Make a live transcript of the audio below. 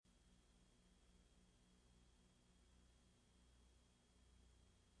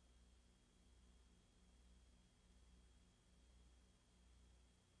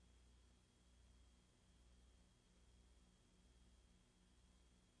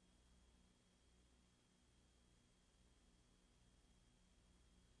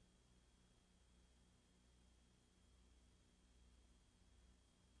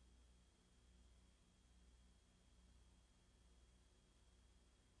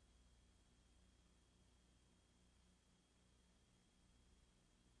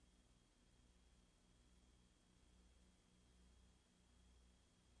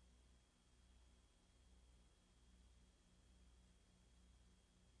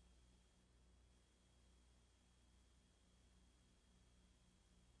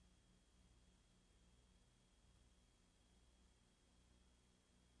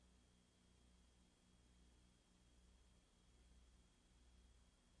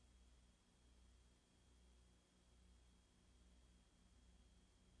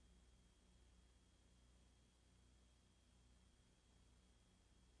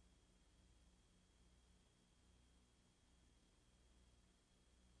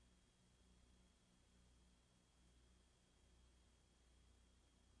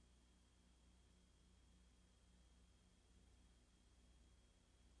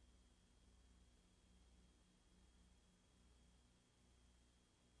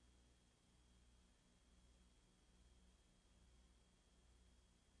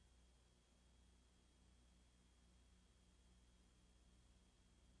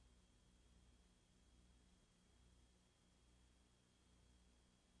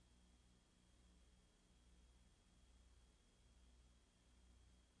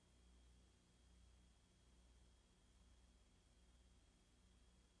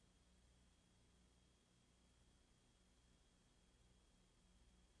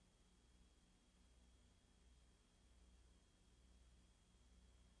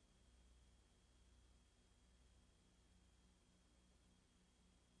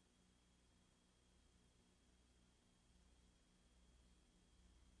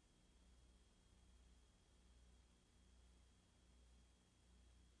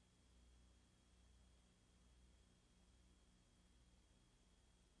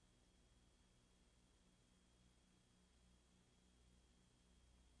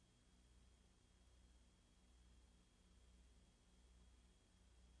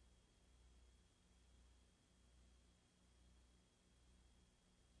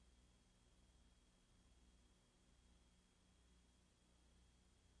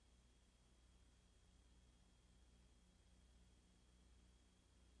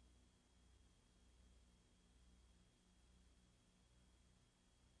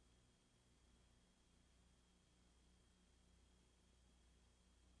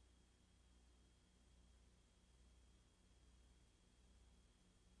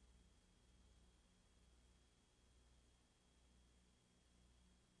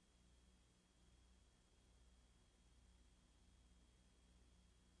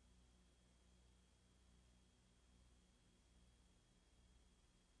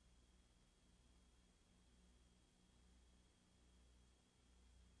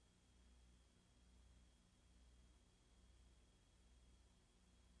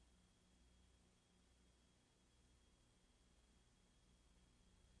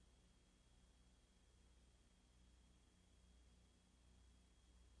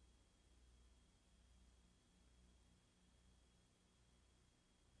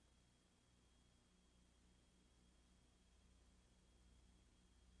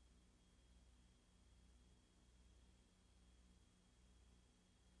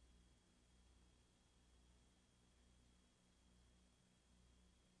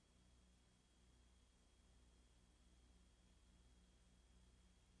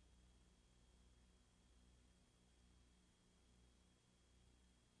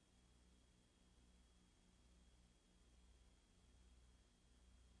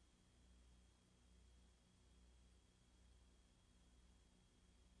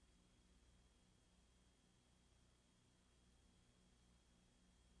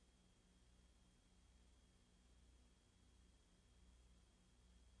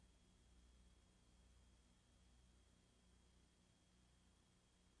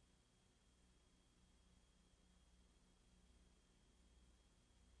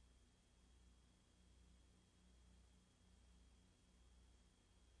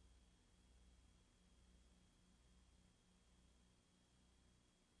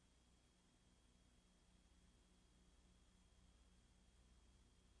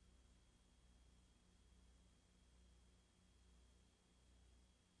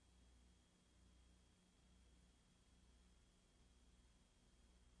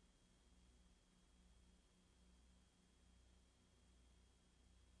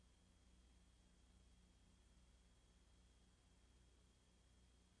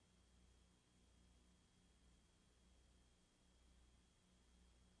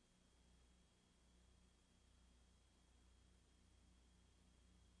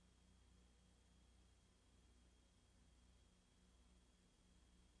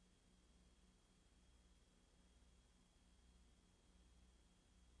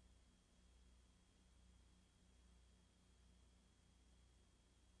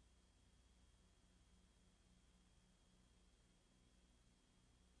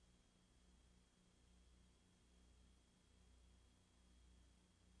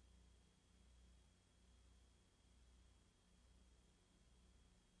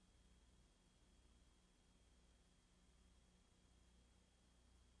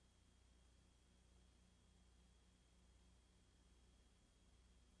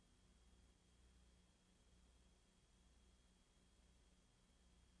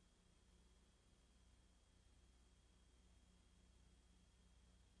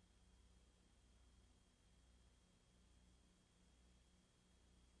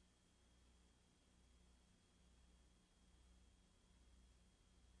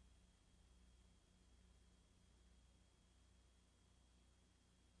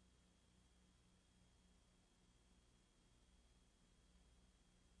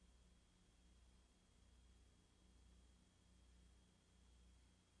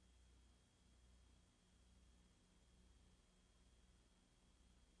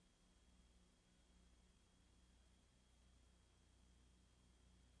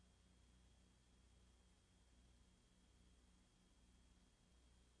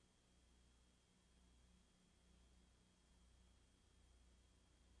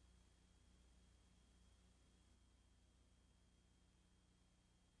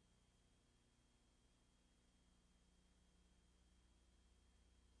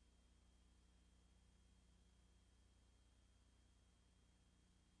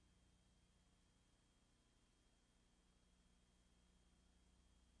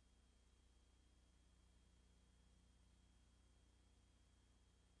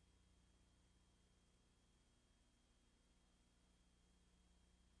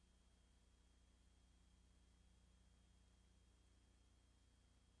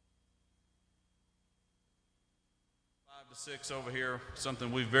to 6 over here,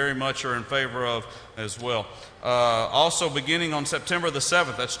 something we very much are in favor of as well. Also, beginning on September the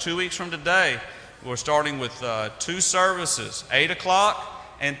 7th, that's 2 weeks from today, we're starting with 2 services, 8 o'clock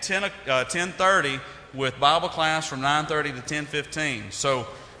and 10:30, with Bible class from 9:30 to 10:15. So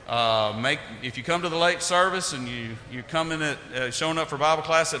if you come to the late service and you come in at showing up for Bible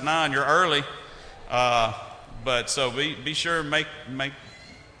class at 9, you're early. But so be sure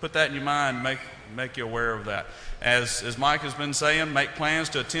put that in your mind, make you aware of that. As Mike has been saying, make plans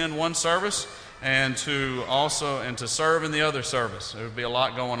to attend one service and to serve in the other service. There will be a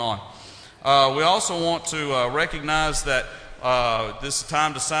lot going on. We also want to recognize that this is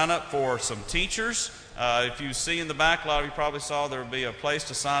time to sign up for some teachers. If you see in the back, a lot of you probably saw there will be a place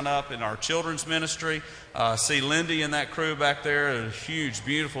to sign up in our children's ministry. See Lindy and that crew back there. A huge,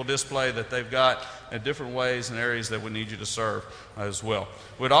 beautiful display that they've got in different ways and areas that we need you to serve as well.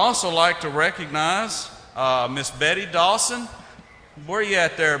 We'd also like to recognize Miss Betty Dawson. Where are you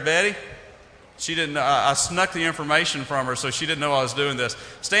at there, Betty? She didn't. I snuck the information from her, so she didn't know I was doing this.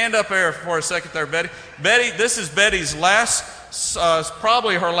 Stand up there for a second there, Betty. Betty, this is Betty's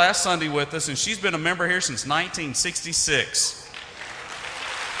probably her last Sunday with us, and she's been a member here since 1966.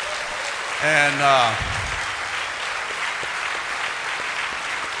 And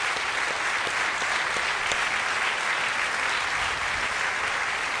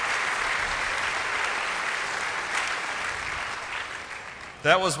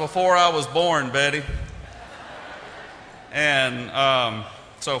that was before I was born, Betty. And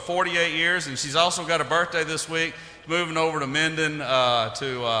so 48 years, and she's also got a birthday this week, moving over to Minden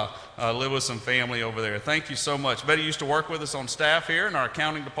to live with some family over there. Thank you so much. Betty used to work with us on staff here in our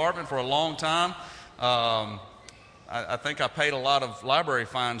accounting department for a long time. I think I paid a lot of library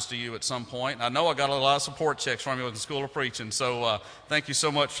fines to you at some point. I know I got a lot of support checks from you with the School of Preaching. So thank you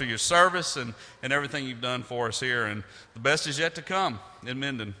so much for your service and everything you've done for us here. And the best is yet to come in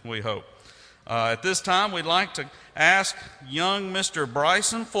Minden, we hope. At this time, we'd like to ask young Mr.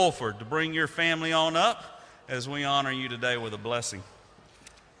 Bryson Fulford to bring your family on up as we honor you today with a blessing.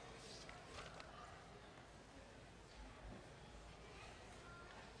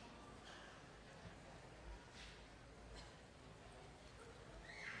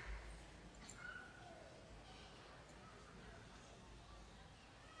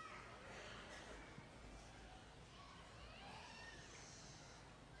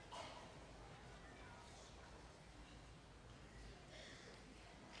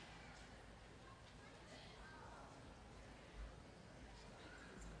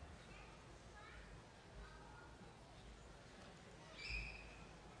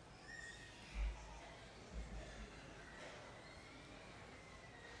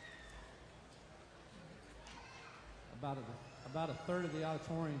 About a third of the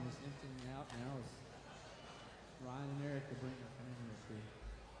auditorium is emptying out now as Ryan and Eric will bring their family up here.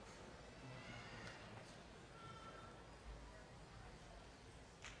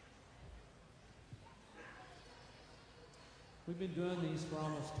 We've been doing these for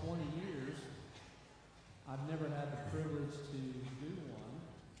almost 20 years. I've never had the privilege to do one.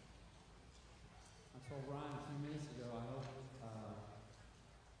 I told Ryan a few minutes ago, I hope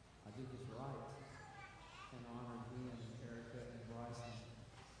I did this right and honored him, Erica, and Bryson.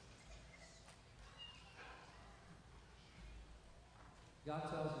 God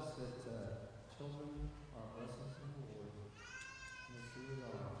tells us that children are blessings from the Lord, and they truly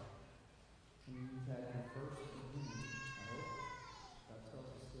are. And you've had your first communion, I hope. God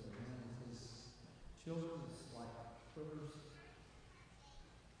tells us that a man with his children is like quivers,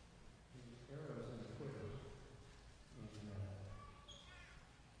 arrows in a quiver. And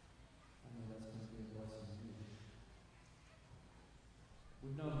I know that's going to be a blessing to you.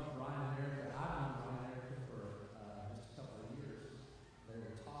 We've known Ryan and Erica. I've known Ryan and Erica for just a couple of years. They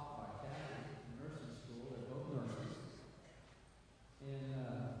were taught by Kathy in nursing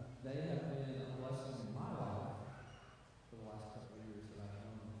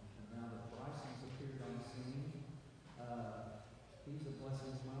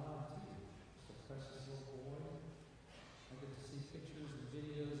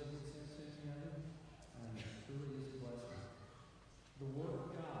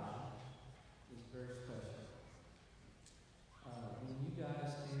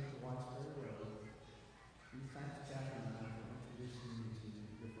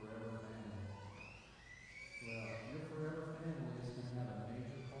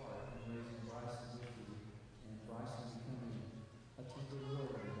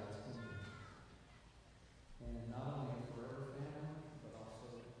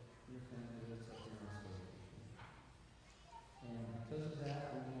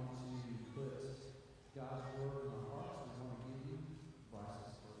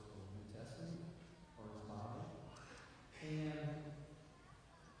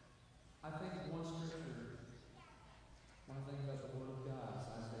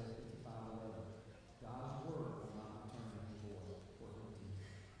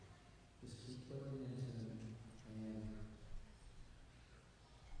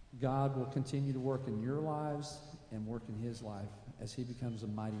God will continue to work in your lives and work in his life as he becomes a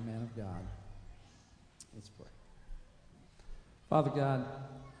mighty man of God. Let's pray. Father God,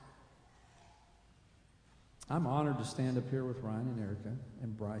 I'm honored to stand up here with Ryan and Erica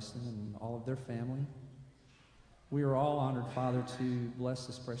and Bryson and all of their family. We are all honored, Father, to bless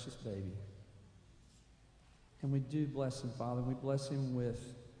this precious baby. And we do bless him, Father. We bless him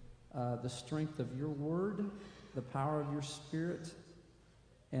with the strength of your word, the power of your spirit.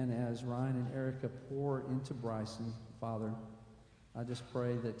 And as Ryan and Erica pour into Bryson, Father, I just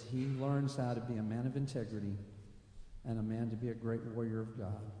pray that he learns how to be a man of integrity and a man to be a great warrior of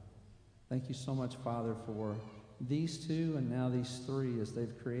God. Thank you so much, Father, for these two and now these three as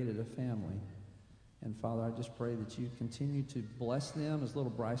they've created a family. And Father, I just pray that you continue to bless them as little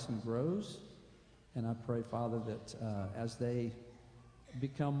Bryson grows. And I pray, Father, that as they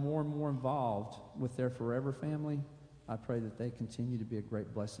become more and more involved with their forever family, I pray that they continue to be a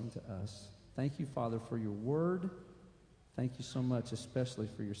great blessing to us. Thank you, Father, for your word. Thank you so much, especially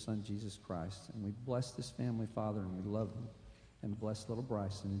for your son, Jesus Christ. And we bless this family, Father, and we love them. And bless little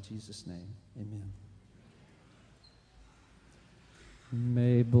Bryson in Jesus' name. Amen.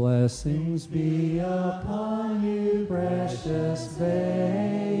 May blessings be upon you, precious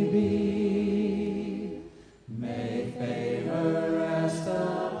baby. May favor rest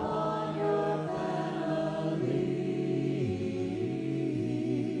upon your family.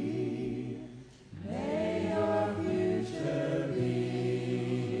 May your future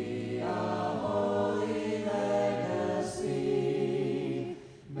be a holy legacy.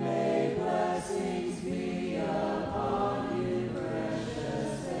 May blessings be upon you,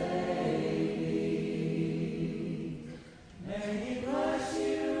 precious baby. May he bless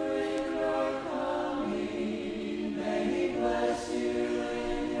you in your coming. May he bless you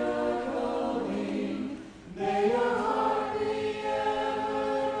in your going. May your heart be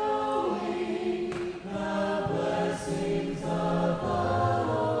ever knowing the blessings of the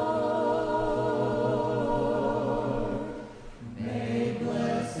Lord. May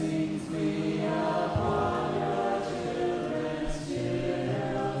blessings be upon your children's children.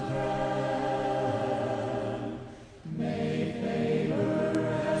 May favor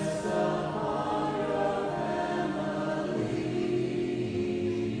rest upon your family.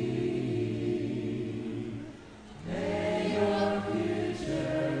 May your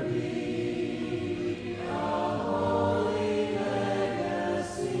future be a holy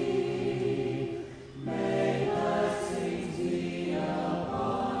legacy. May blessings be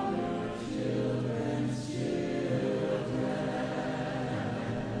upon your children's children.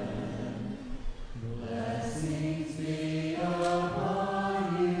 Blessings be upon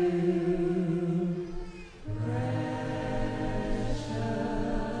you, precious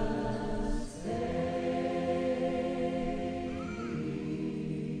baby.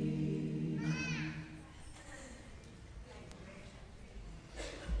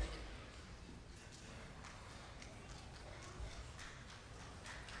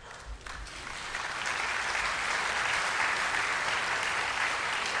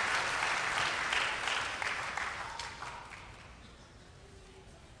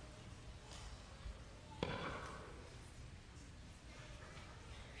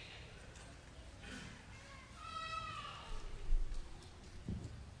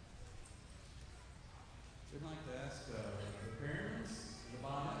 We'd like to ask the parents, the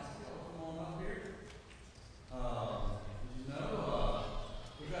bonnets, to come on up here. Did you know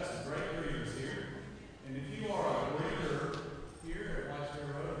we've got some great greeters here, and if you are a greeter here at Whitesville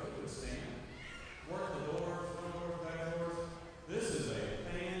Road, if you would stand, work the doors, front doors, back doors. This is a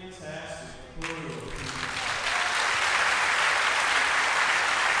fantastic crew of people.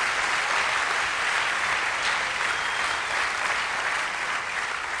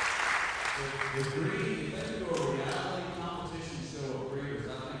 The greeting, if they do a reality competition show of greeters,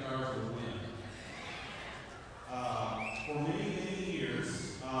 I think ours would win. For many, many years,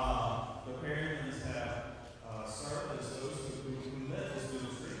 the Perryman's have served as those who led this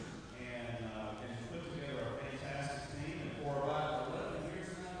ministry and put together a fantastic team. And for about 11 years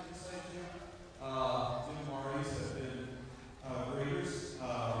now, did you say, Jim? Jim and Maurice have been greeters.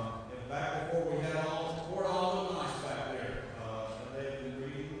 And back before we had all the nice back there, they've been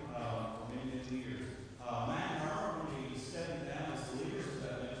greeting for many, many years. Matt and I are going to be stepping down as the leaders of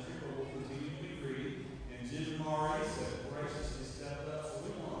that ministry, but we'll continue to be greeting. And Jim and Maurice have graciously stepped up, so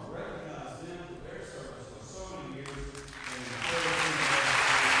we want to recognize them for their service for so many years and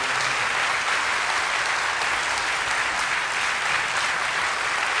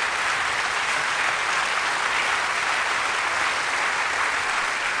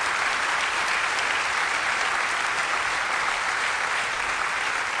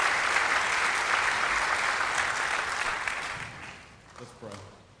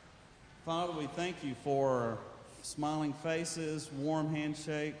thank you for smiling faces, warm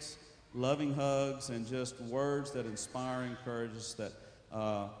handshakes, loving hugs, and just words that inspire and encourage us,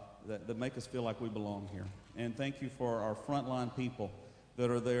 that make us feel like we belong here. And thank you for our frontline people that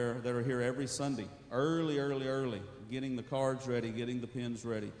are here every Sunday, early, getting the cards ready, getting the pens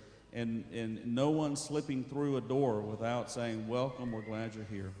ready, and no one slipping through a door without saying, welcome, we're glad you're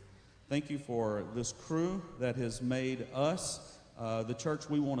here. Thank you for this crew that has made us the church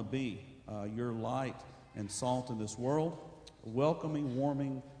we want to be, your light and salt in this world, welcoming,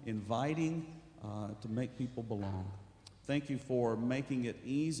 warming, inviting to make people belong. Thank you for making it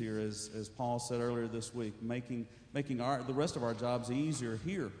easier, as Paul said earlier this week, making the rest of our jobs easier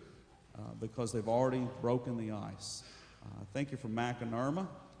here because they've already broken the ice. Thank you for Mac and Irma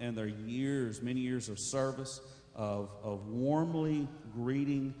and their many years of service, of warmly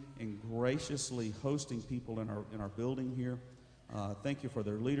greeting and graciously hosting people in our building here. Thank you for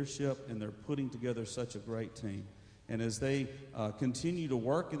their leadership, and they're putting together such a great team. And as they continue to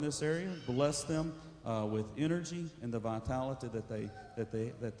work in this area, bless them with energy and the vitality that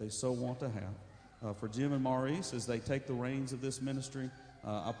they so want to have. For Jim and Maurice, as they take the reins of this ministry,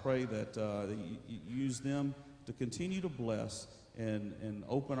 I pray that you use them to continue to bless and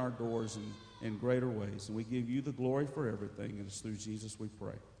open our doors in greater ways. And we give you the glory for everything, and it's through Jesus we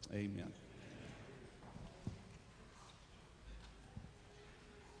pray. Amen.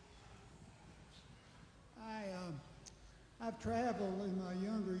 I've traveled in my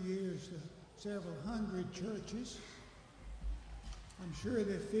younger years to several hundred churches. I'm sure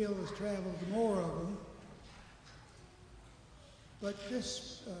that Phil has traveled to more of them. But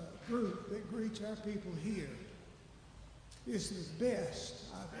this group that greets our people here is the best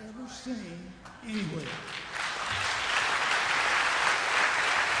I've ever seen anywhere.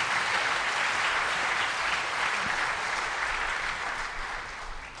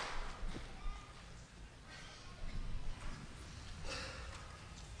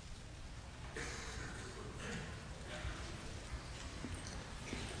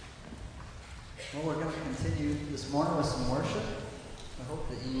 Well, we're going to continue this morning with some worship. I hope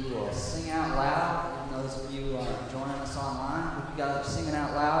that you will sing out loud, and those of you joining us online. Hope you guys are singing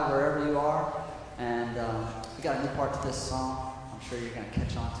out loud wherever you are. And we got a new part to this song. I'm sure you're going to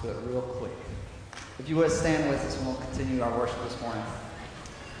catch on to it real quick. If you would stand with us, and we'll continue our worship this morning.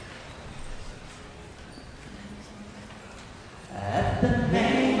 At the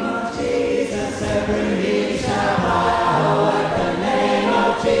name of Jesus, every knee shall bow. At the name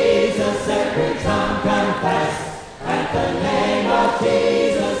of Jesus, every tongue confess. At the name of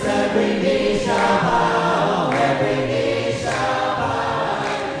Jesus, every knee shall bow. Every knee shall bow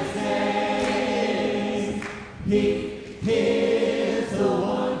at His name. He is the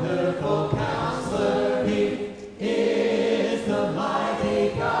wonderful Counselor. He is the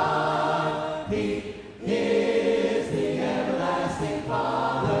mighty God. He is the everlasting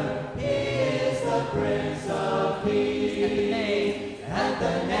Father. He is the Prince of Peace. At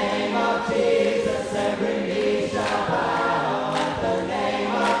the name of Jesus, every knee shall bow. At the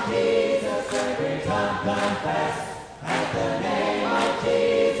name of Jesus, every tongue confess. At the name of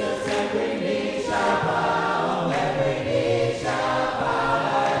Jesus, every knee shall bow. Every knee shall bow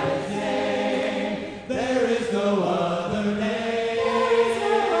at His name. There is no other name,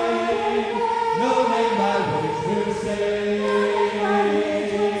 no name by which to save.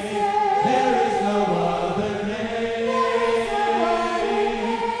 There is no other name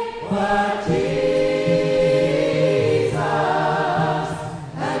but Jesus.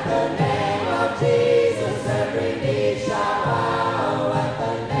 At the name of Jesus, every knee shall bow. At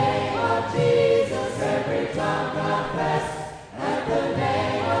the name of Jesus, every tongue confess. At the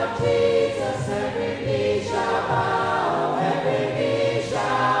name of Jesus, every knee shall bow. Every knee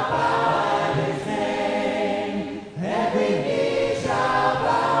shall bow at His name. Every knee shall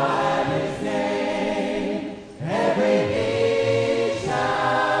bow at His name. Every knee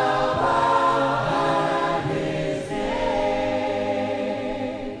shall bow at His name.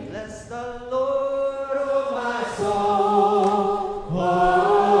 Bless the Lord, oh my soul, oh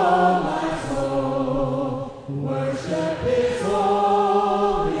my soul. Worship His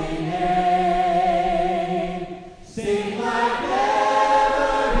holy name.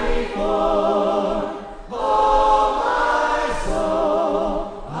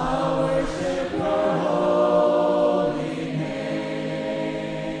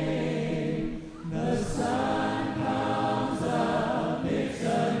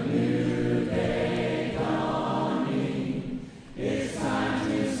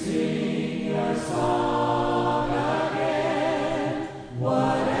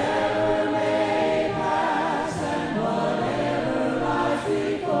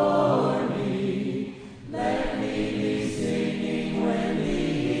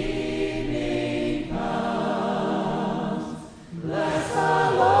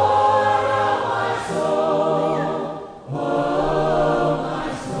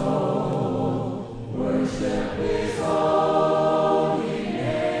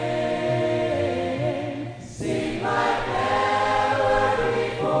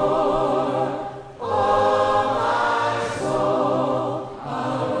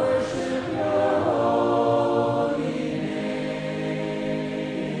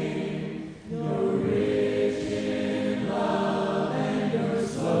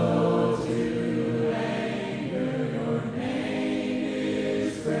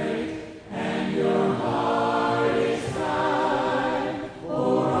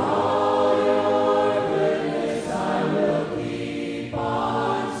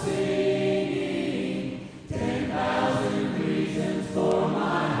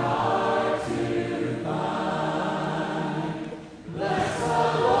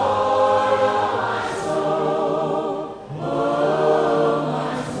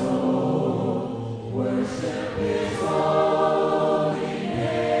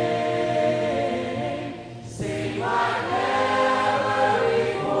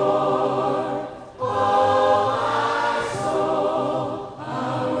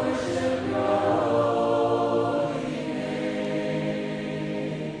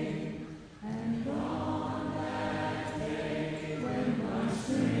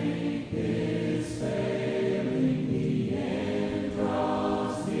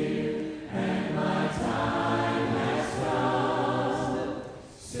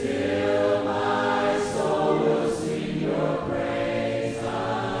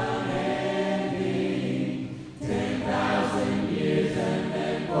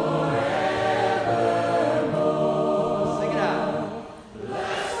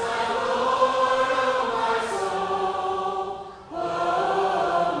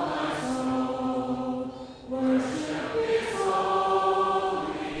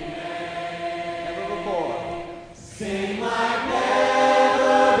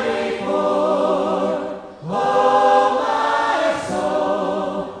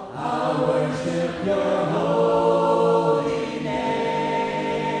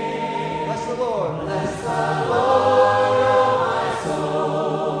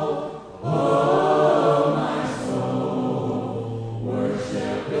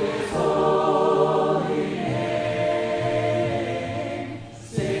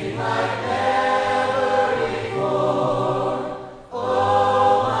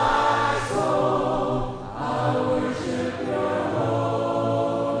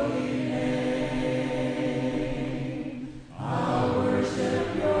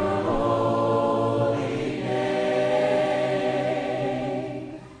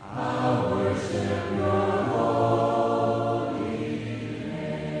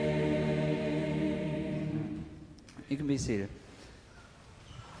 seated.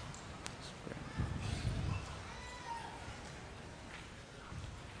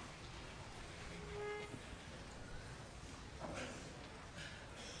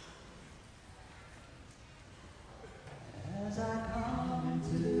 As I come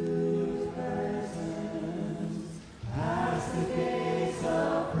into your presence, past the gates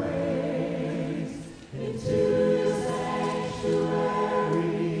of praise, into your sanctuary,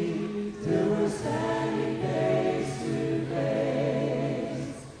 till we're standing face to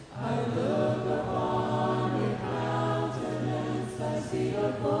face. I look upon your countenance, I see the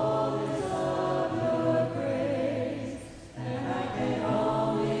fullness of your grace, and I can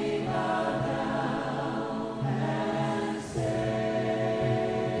only bow down and say,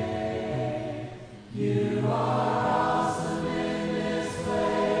 you are awesome in this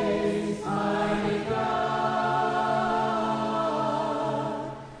place, mighty God.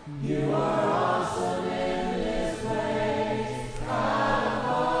 You are awesome in this place, God the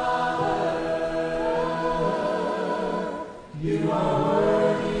Father. You are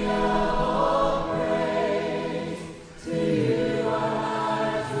worthy of all praise. To you our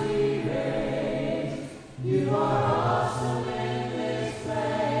lives we raise. You are awesome in this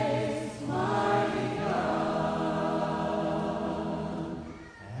place, mighty God.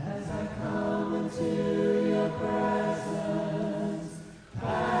 As I come into your presence,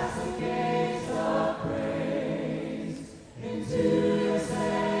 past the gates of praise, into your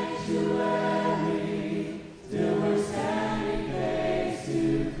sanctuary, till we're standing face to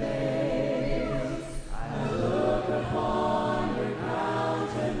face. I look upon your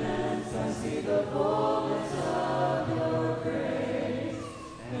countenance, I see the fullness of your grace,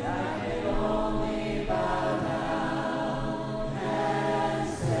 and I can only bow down and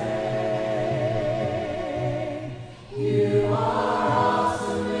say, you are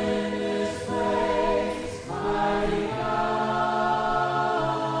awesome in this place, mighty God.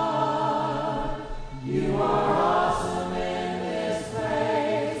 You are awesome in this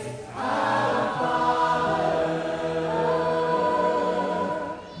place, our Father.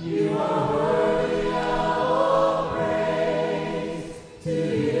 You are worthy of all praise. To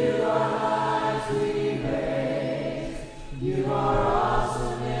you our lives we raise. You are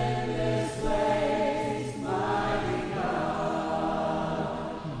awesome in this place, mighty God.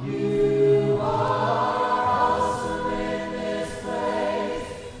 You are awesome in this place,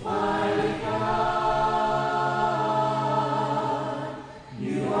 mighty God.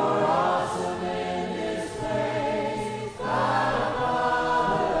 You are awesome in this place, our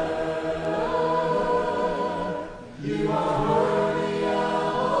Father. You are worthy of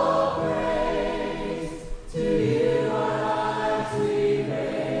all praise. To you our lives we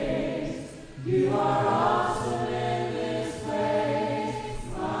raise. You are awesome in this place,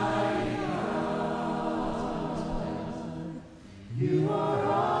 mighty God. You are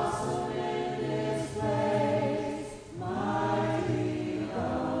awesome in this place, mighty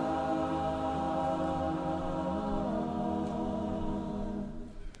God.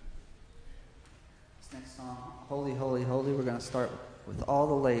 This next song, Holy, Holy, Holy, we're going to start with all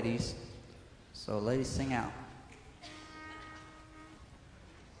the ladies. So ladies, sing out.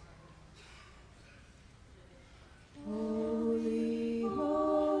 Holy,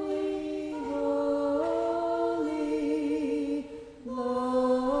 holy, holy,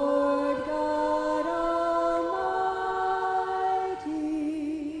 Lord God Almighty.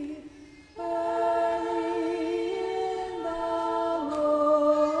 Early in the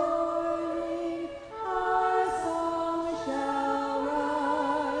morning, our song shall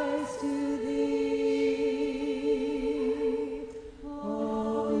rise to thee.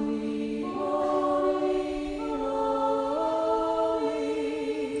 Holy, holy, holy.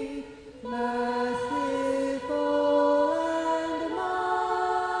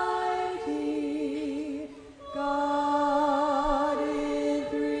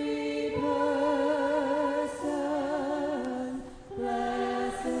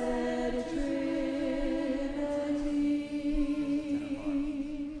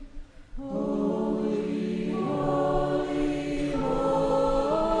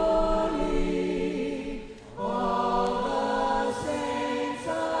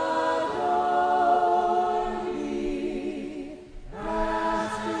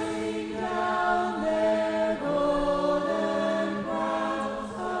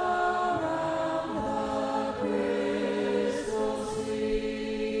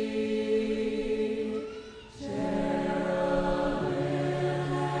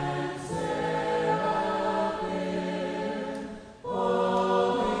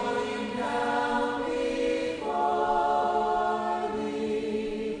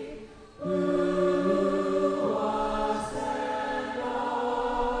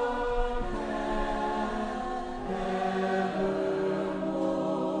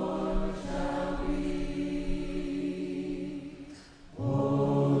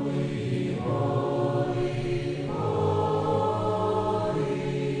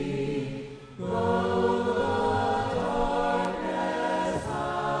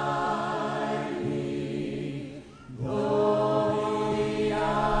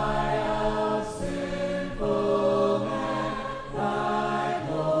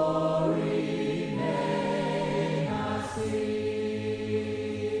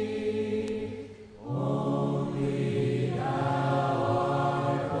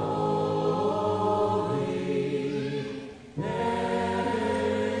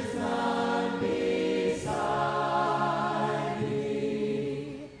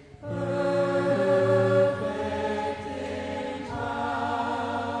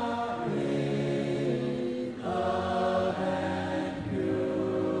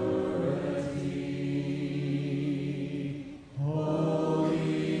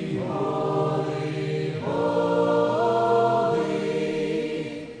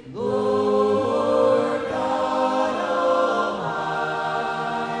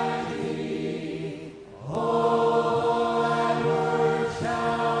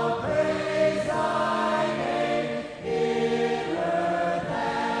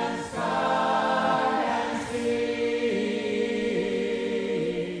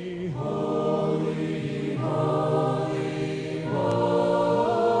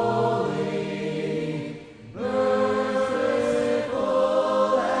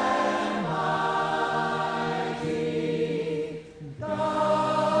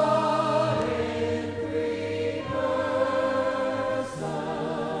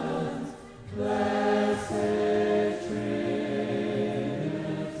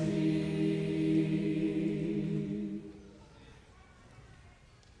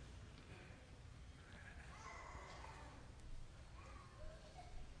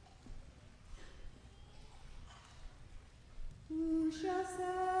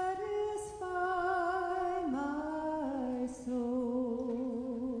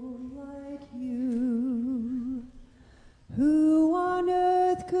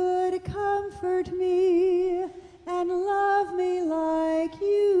 comfort me and love me like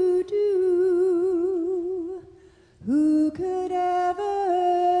you do. Who could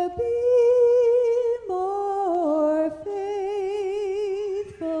ever be more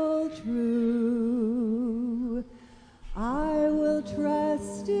faithful, true? I will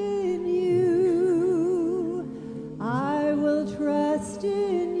trust in you. I will trust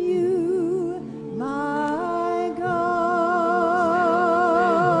in you, my God.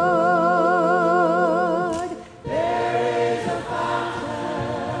 There is a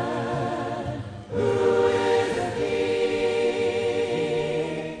fountain, who is a king,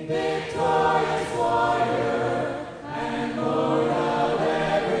 victorious warrior, and Lord of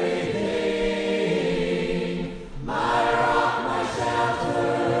everything. My rock, my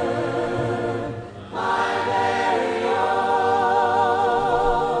shelter, my very own,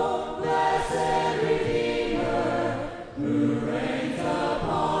 blessed Redeemer, who reigns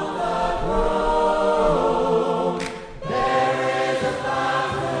upon the throne. There is a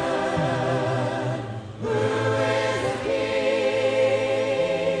fountain, who is a king,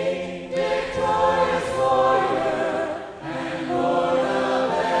 victorious warrior, and Lord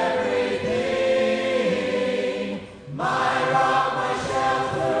of everything. My rock, my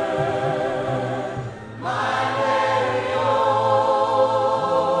shelter, my very own,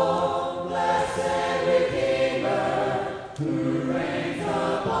 blessed Redeemer, who reigns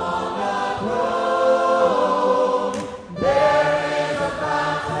upon the throne. There is a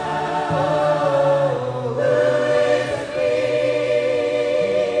fountain, who is a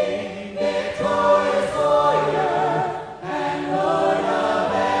king, victorious warrior, and Lord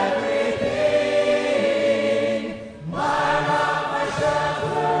of everything. My rock, my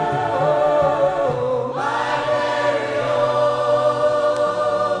shelter, my very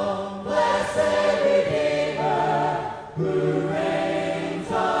own, blessed Redeemer, who reigns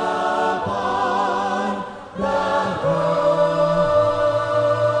upon the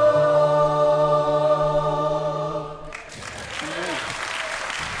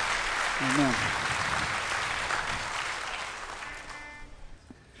Amen.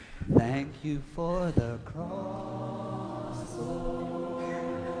 Thank you for the cross, Lord.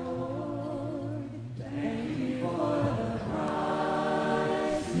 Thank you for the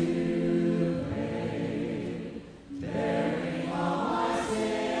price you paid, bearing all my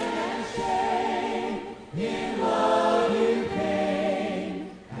sin and shame. In love you came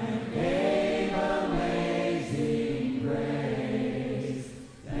and gave amazing grace.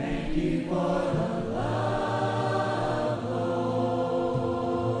 Thank you for the love,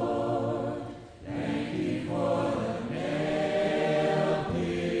 Lord. Thank you for the nail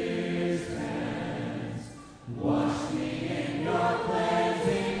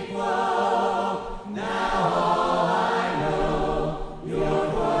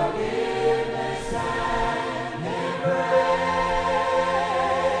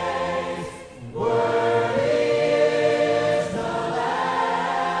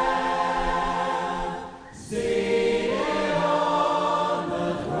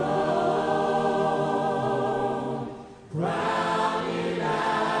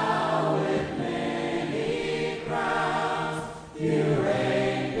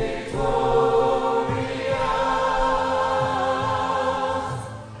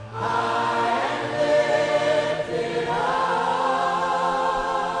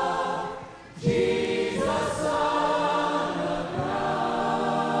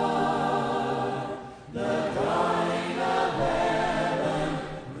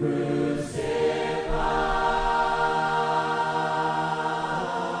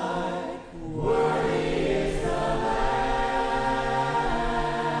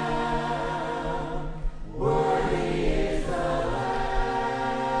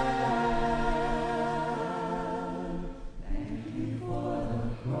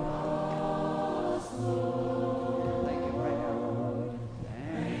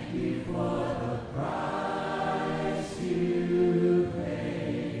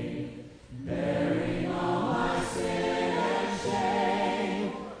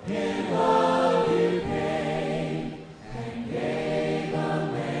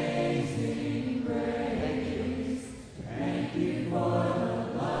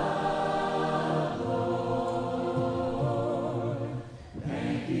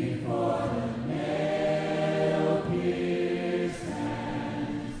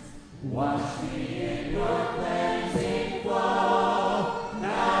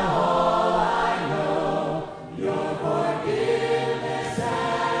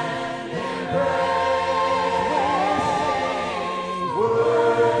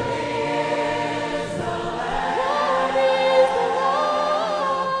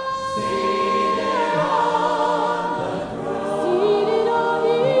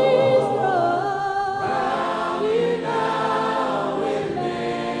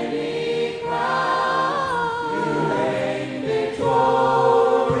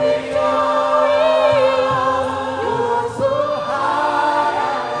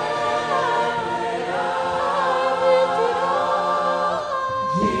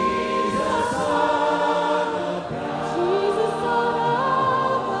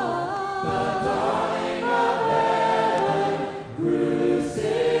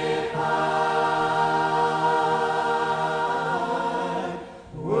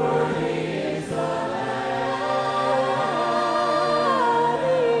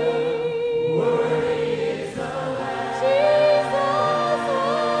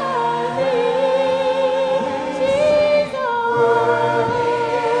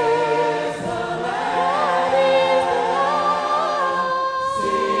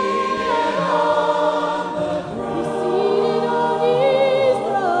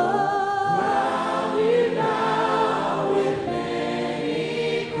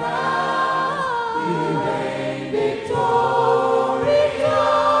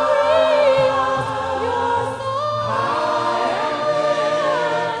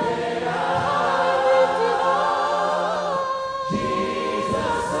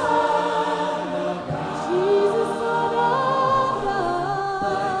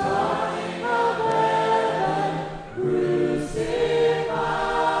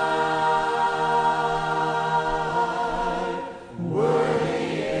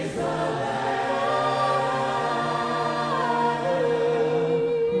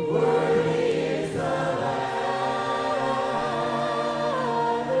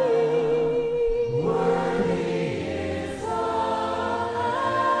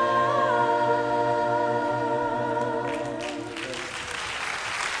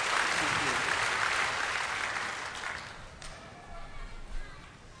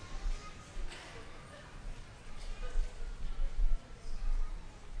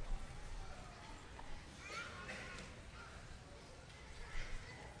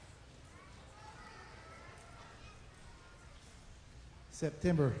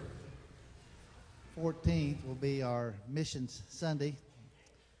September 14th will be our Missions Sunday.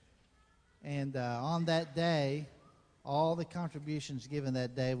 And on that day, all the contributions given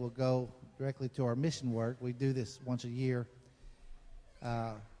that day will go directly to our mission work. We do this once a year.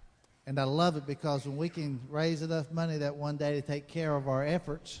 And I love it because when we can raise enough money that one day to take care of our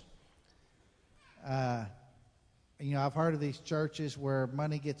efforts, I've heard of these churches where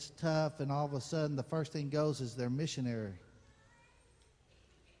money gets tough and all of a sudden the first thing goes is their missionary,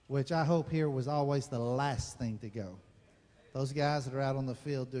 which I hope here was always the last thing to go. Those guys that are out on the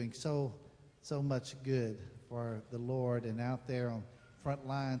field doing so much good for the Lord and out there on front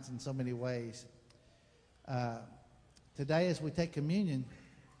lines in so many ways. Today, as we take communion,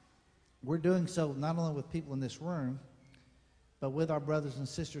 we're doing so not only with people in this room, but with our brothers and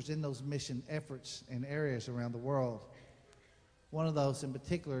sisters in those mission efforts in areas around the world. One of those in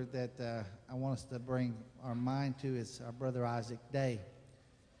particular that I want us to bring our mind to is our brother Isaac Day.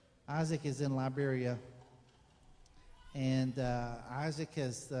 Isaac is in Liberia, and Isaac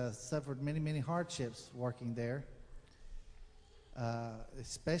has suffered many, many hardships working there,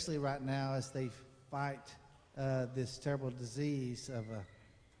 especially right now as they fight this terrible disease of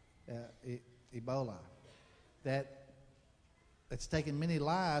Ebola. It's taken many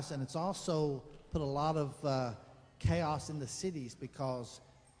lives, and it's also put a lot of chaos in the cities because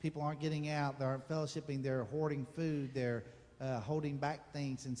people aren't getting out, they aren't fellowshipping, they're hoarding food, they're holding back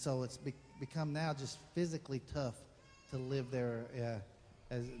things, and so it's become now just physically tough to live there,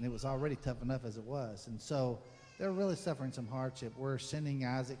 and it was already tough enough as it was. And so they're really suffering some hardship. We're sending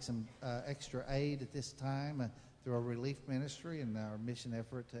Isaac some extra aid at this time through our relief ministry and our mission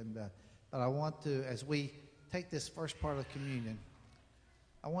effort. But I want to, as we take this first part of communion,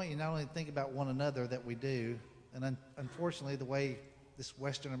 I want you not only to think about one another that we do, and unfortunately the way this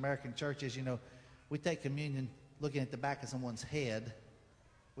Western American church is, we take communion looking at the back of someone's head,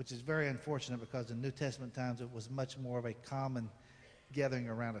 which is very unfortunate because in New Testament times it was much more of a common gathering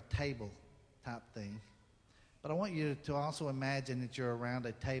around a table type thing. But I want you to also imagine that you're around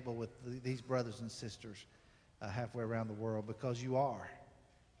a table with these brothers and sisters halfway around the world, because you are.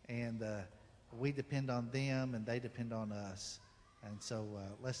 And we depend on them and they depend on us. And so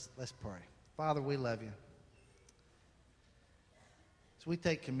let's pray. Father, we love you. As we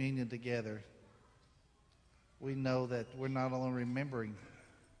take communion together, we know that we're not only remembering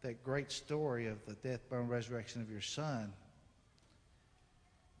that great story of the death, burial, and resurrection of your Son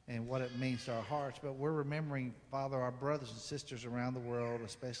and what it means to our hearts, but we're remembering, Father, our brothers and sisters around the world,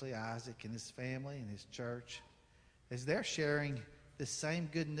 especially Isaac and his family and his church, as they're sharing this same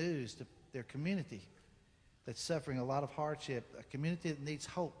good news to their community that's suffering a lot of hardship, a community that needs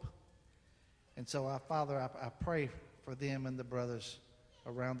hope. And so, Father, I pray for them and the brothers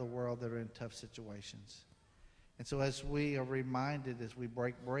around the world that are in tough situations. And so as we are reminded as we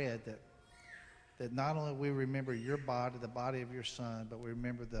break bread that not only we remember your body, the body of your Son, but we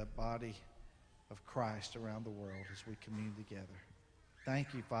remember the body of Christ around the world as we commune together.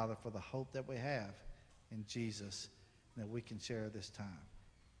 Thank you, Father, for the hope that we have in Jesus, and that we can share this time.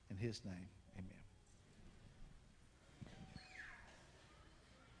 In his name, amen.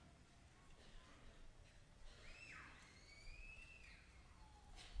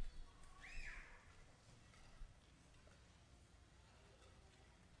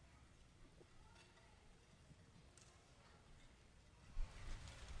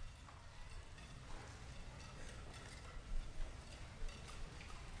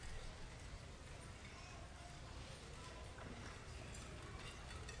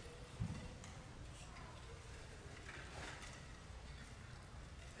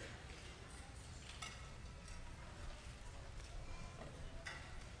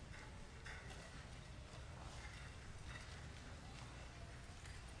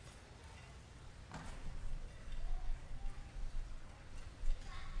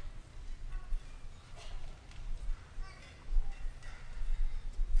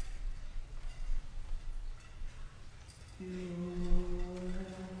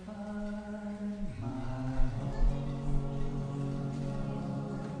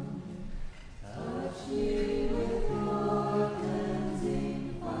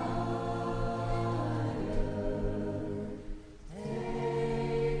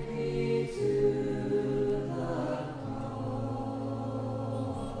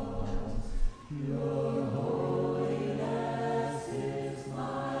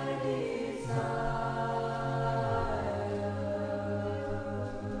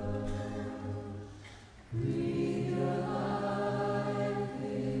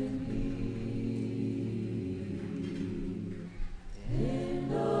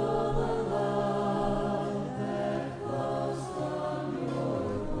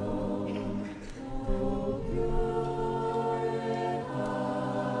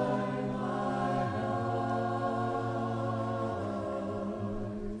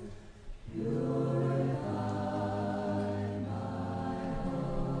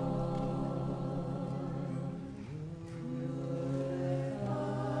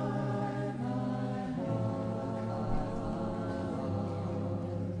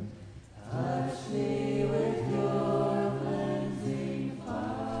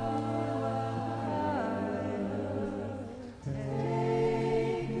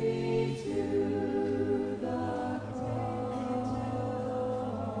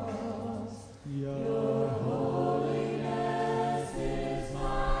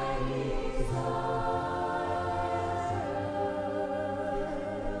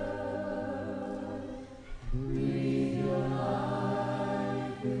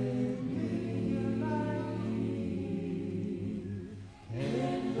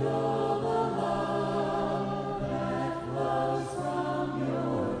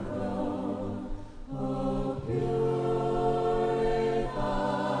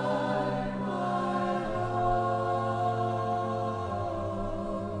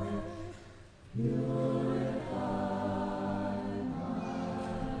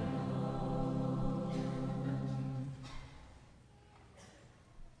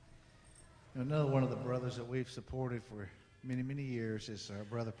 know one of the brothers that we've supported for many, many years is our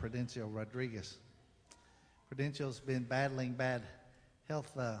brother Prudencio Rodriguez. Prudencio's been battling bad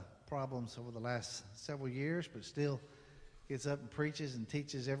health problems over the last several years, but still gets up and preaches and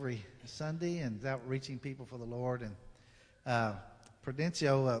teaches every Sunday and is out reaching people for the Lord. And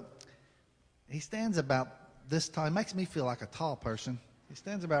Prudencio, he stands about this tall. He makes me feel like a tall person. He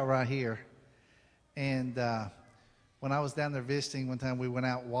stands about right here. And when I was down there visiting one time, we went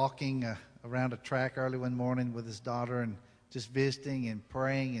out walking around a track early one morning with his daughter and just visiting and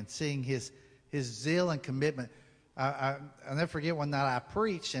praying and seeing his zeal and commitment. I'll never forget one night I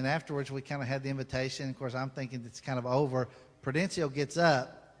preached, and afterwards we kind of had the invitation. Of course, I'm thinking it's kind of over. Prudencio gets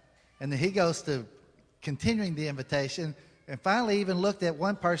up, and then he goes to continuing the invitation, and finally even looked at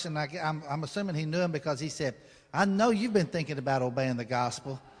one person. I'm assuming he knew him because he said, "I know you've been thinking about obeying the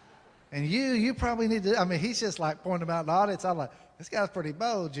gospel, and you probably need to." I mean, he's just like pointing him out in the audience. I'm like, this guy's pretty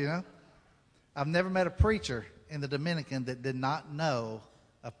bold, you know. I've never met a preacher in the Dominican that did not know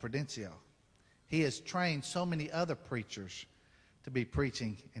of Prudencio. He has trained so many other preachers to be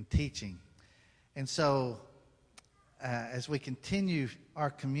preaching and teaching. And so as we continue our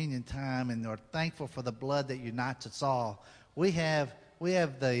communion time and are thankful for the blood that unites us all, we have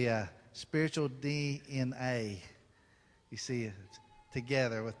the spiritual DNA, you see,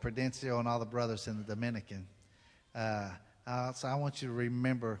 together with Prudencio and all the brothers in the Dominican. So I want you to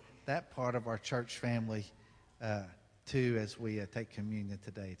remember that part of our church family too as we take communion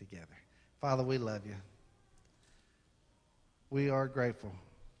today together. Father, we love you. We are grateful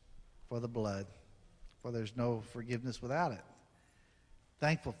for the blood, for there's no forgiveness without it.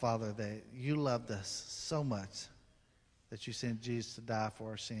 Thankful, Father, that you loved us so much that you sent Jesus to die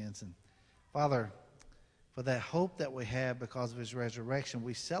for our sins. And Father, for that hope that we have because of his resurrection,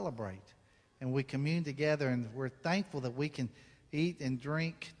 we celebrate and we commune together, and we're thankful that we can eat and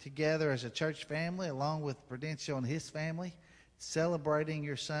drink together as a church family along with Prudencio and his family, celebrating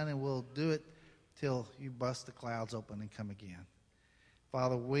your son, and we'll do it till you bust the clouds open and come again.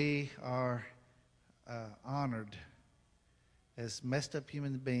 Father, we are honored as messed up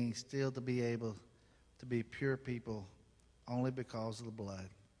human beings still to be able to be pure people only because of the blood.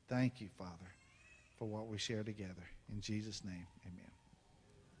 Thank you, Father, for what we share together. In Jesus' name, amen.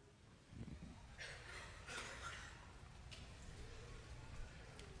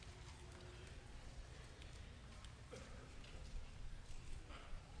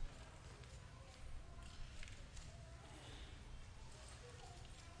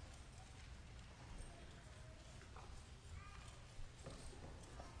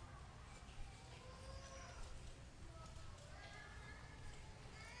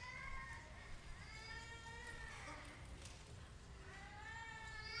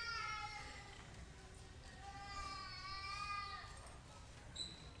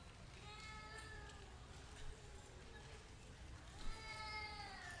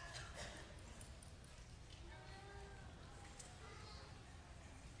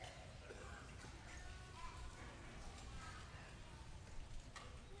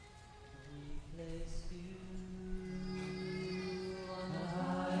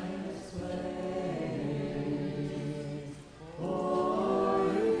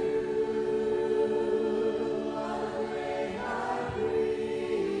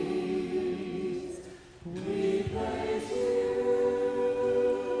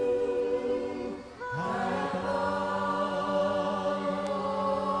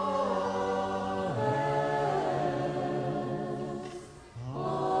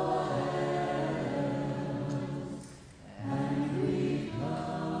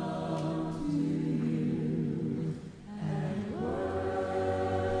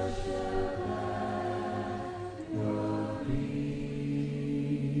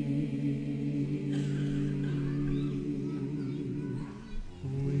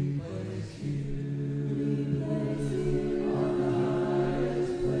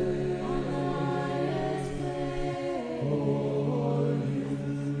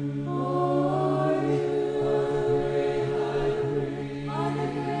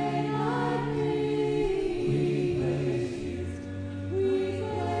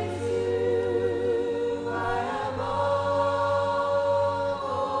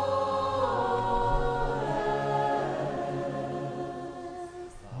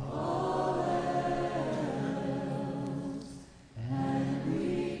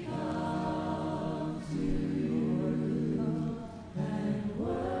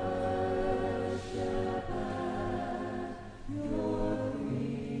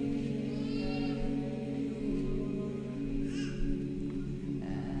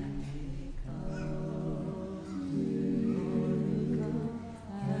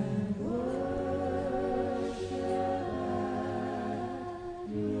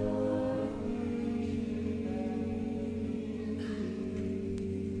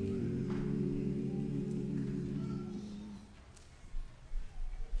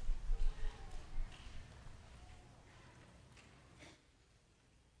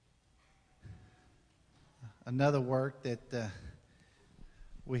 another work that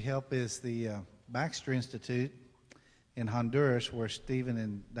we help is the Baxter Institute in Honduras, where Stephen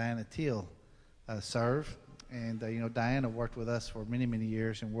and Diana Teal serve. And, Diana worked with us for many, many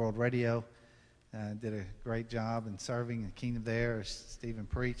years in World Radio, did a great job in serving the kingdom there as Stephen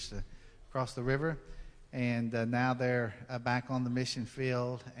preached across the river. And now they're back on the mission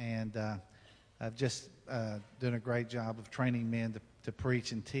field and just doing a great job of training men to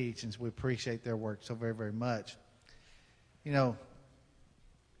preach and teach. And so we appreciate their work so very, very much. I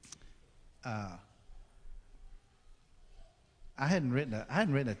hadn't written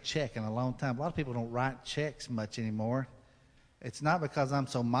a check in a long time. A lot of people don't write checks much anymore. It's not because I'm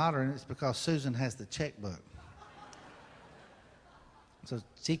so modern. It's because Susan has the checkbook. So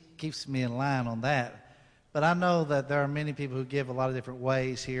she keeps me in line on that. But I know that there are many people who give a lot of different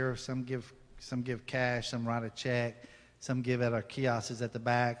ways here. Some give cash, some write a check, some give at our kiosks at the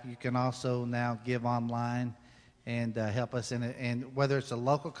back. You can also now give online and help us in it. And whether it's a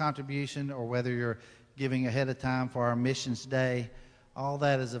local contribution or whether you're giving ahead of time for our missions day, all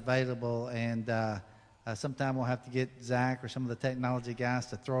that is available. And sometime we'll have to get Zach or some of the technology guys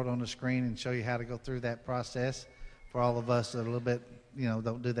to throw it on the screen and show you how to go through that process for all of us that are a little bit,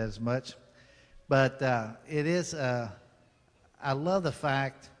 don't do that as much. But it is, I love the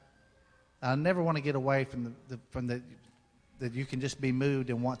fact, I never want to get away from that you can just be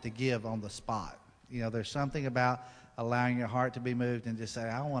moved and want to give on the spot. There's something about allowing your heart to be moved and just say,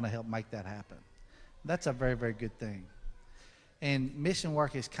 I want to help make that happen. That's a very, very good thing. And mission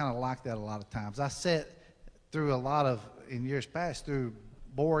work is kind of like that a lot of times. I sat through in years past, through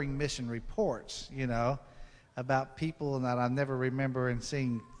boring mission reports, about people that I never remember and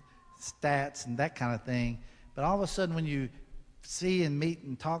seeing stats and that kind of thing. But all of a sudden when you see and meet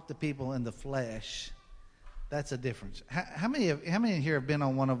and talk to people in the flesh, that's a difference. How many in here have been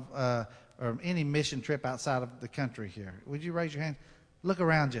on one of or any mission trip outside of the country here? Would you raise your hand? Look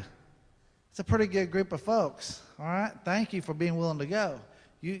around you. It's a pretty good group of folks. All right. Thank you for being willing to go.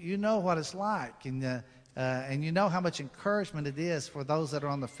 You know what it's like, and you know how much encouragement it is for those that are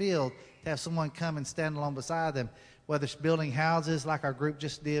on the field to have someone come and stand along beside them, whether it's building houses like our group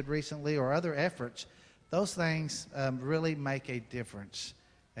just did recently or other efforts. Those things really make a difference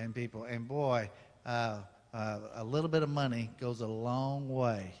in people. And boy, a little bit of money goes a long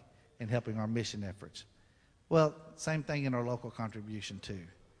way in helping our mission efforts. Well, same thing in our local contribution too.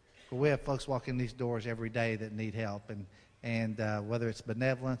 But we have folks walking these doors every day that need help, and whether it's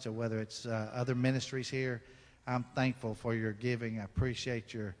benevolence or whether it's other ministries here, I'm thankful for your giving. I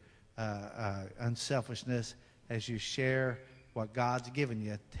appreciate your unselfishness as you share what God's given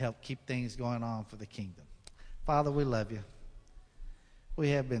you to help keep things going on for the kingdom. Father, we love you. We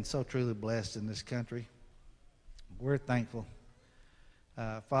have been so truly blessed in this country. We're thankful.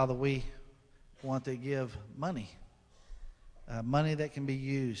 Father, we want to give money. Money that can be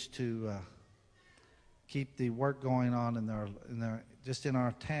used to keep the work going on in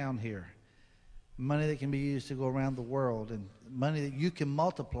our town here. Money that can be used to go around the world, and money that you can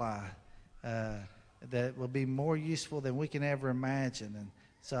multiply that will be more useful than we can ever imagine. And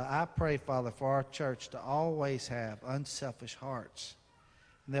so I pray, Father, for our church to always have unselfish hearts,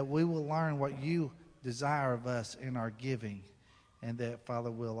 and that we will learn what you desire of us in our giving, and that,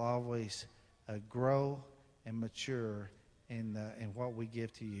 Father, we'll always grow and mature in what we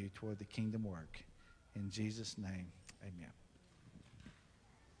give to you toward the kingdom work. In Jesus' name, amen.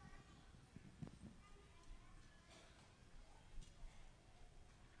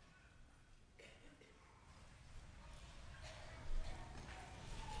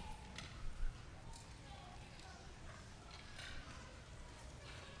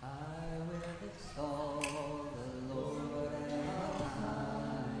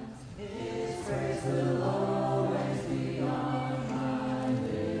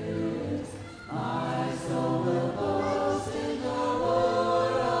 My soul will boast in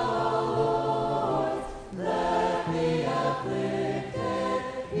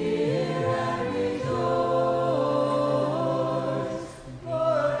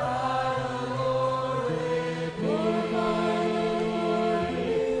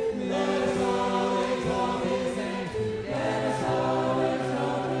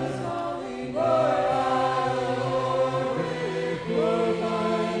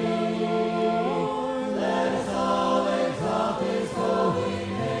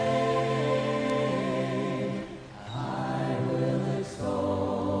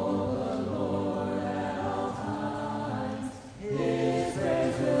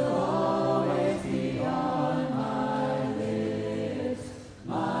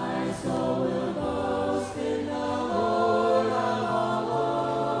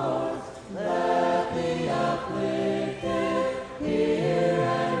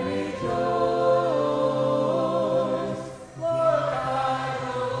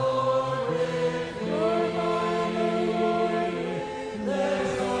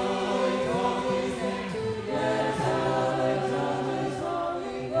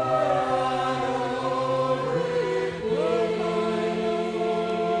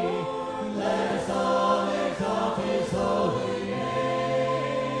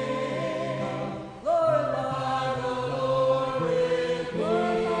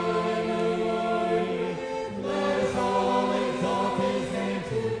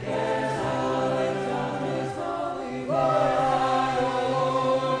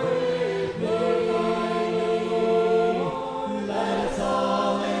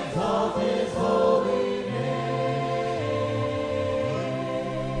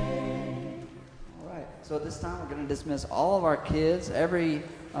So at this time, we're going to dismiss all of our kids. Every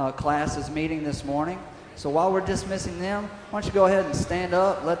class is meeting this morning. So while we're dismissing them, why don't you go ahead and stand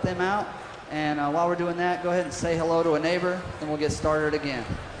up, let them out. And while we're doing that, go ahead and say hello to a neighbor, and we'll get started again.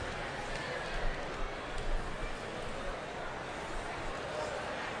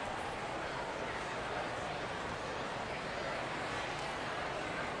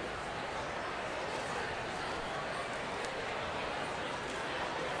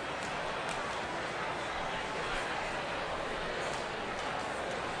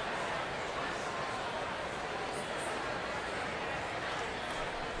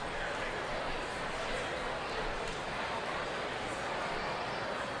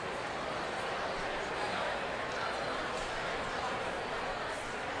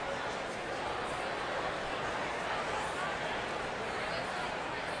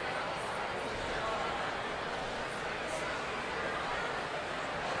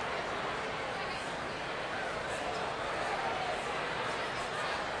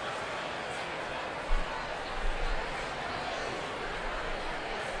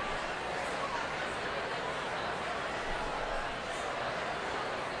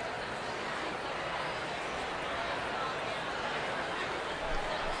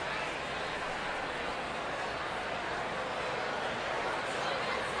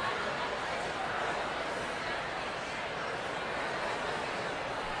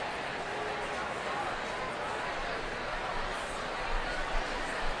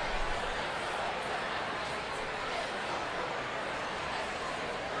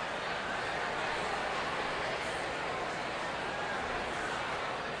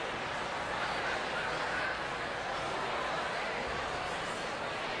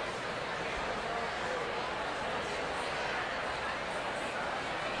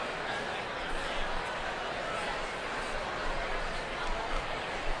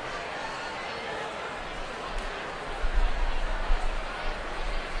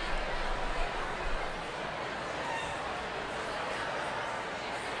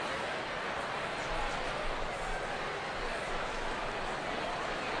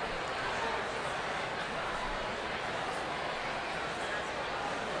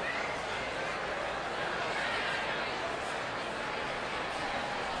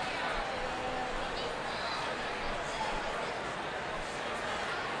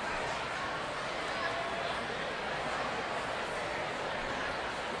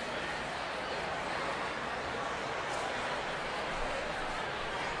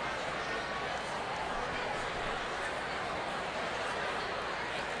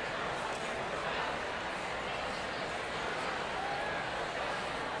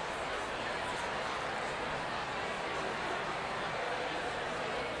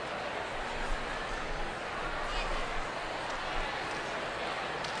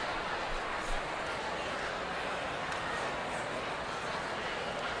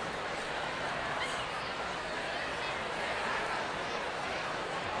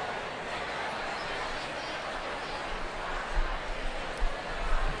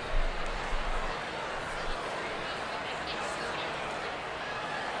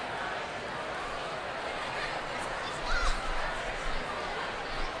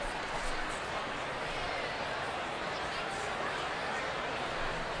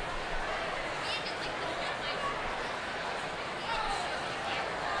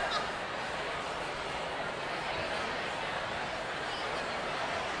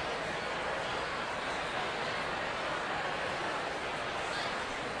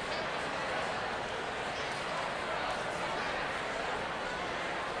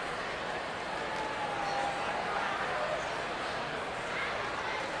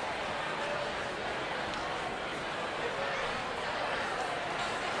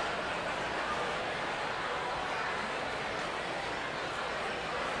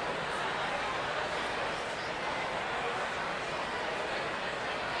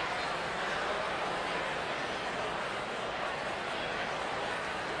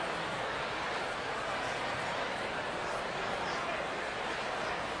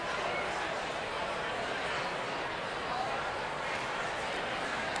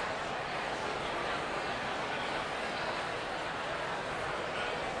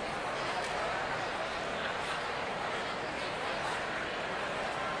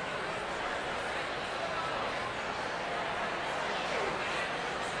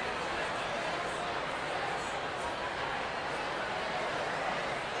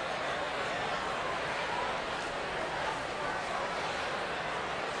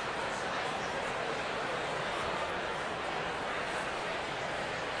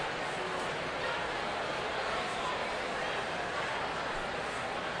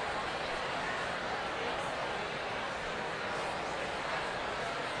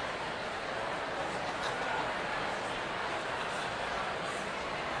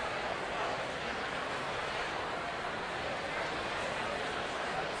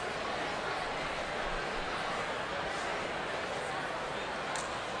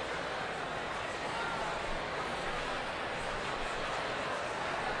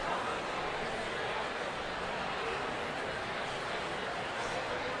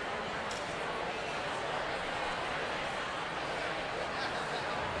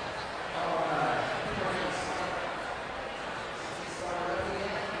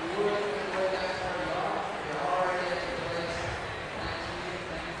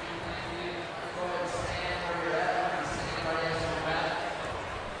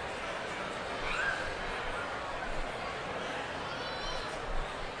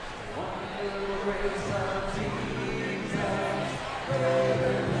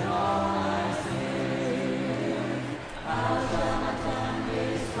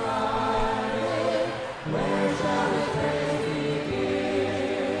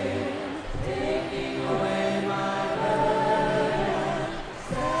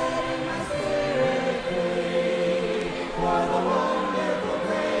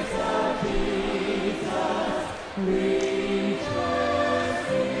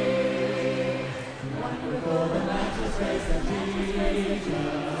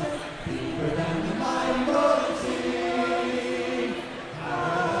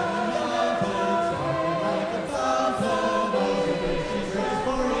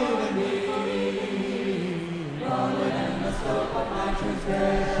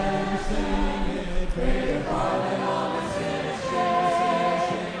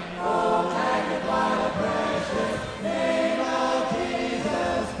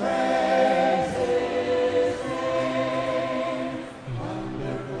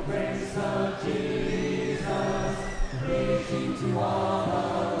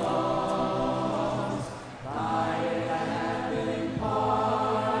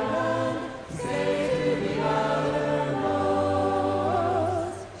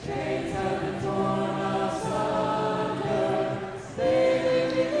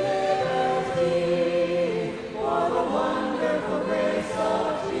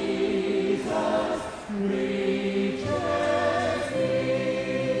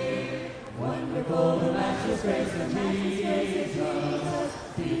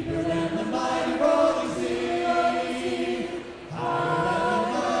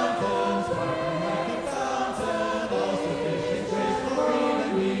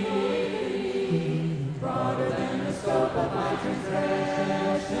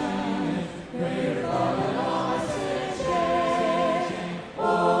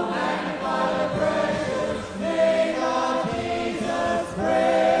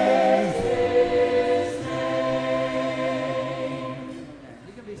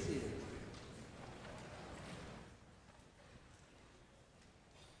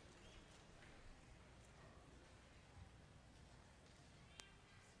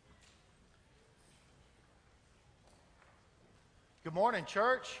 Good morning,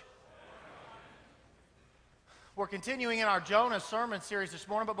 church. We're continuing in our Jonah sermon series this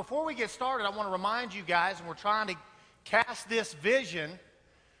morning, but before we get started, I want to remind you guys, and we're trying to cast this vision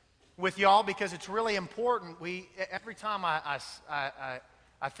with y'all because it's really important. Every time I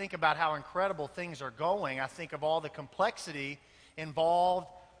think about how incredible things are going, I think of all the complexity involved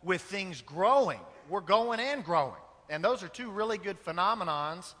with things growing. We're going and growing, and those are two really good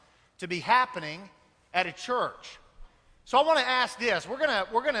phenomenons to be happening at a church. So I want to ask this. We're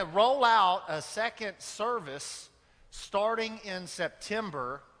gonna roll out a second service starting in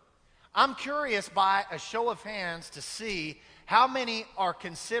September. I'm curious by a show of hands to see how many are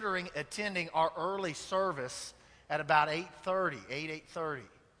considering attending our early service at about 8:30.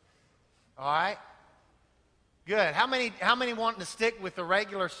 All right? Good. How many wanting to stick with the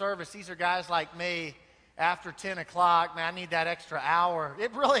regular service? These are guys like me. After 10 o'clock, man, I need that extra hour.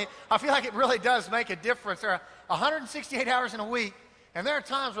 I feel like it really does make a difference. There are 168 hours in a week, and there are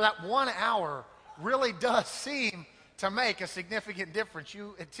times where that 1 hour really does seem to make a significant difference.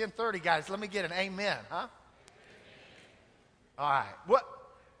 You at 10:30, guys, let me get an amen, huh? All right.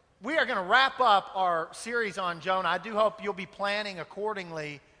 We are going to wrap up our series on Jonah. I do hope you'll be planning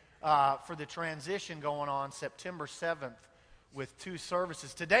accordingly for the transition going on September 7th. With 2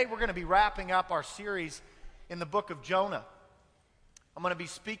 services. Today we're going to be wrapping up our series in the book of Jonah. I'm going to be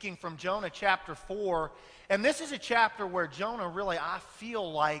speaking from Jonah chapter 4, and this is a chapter where Jonah really, I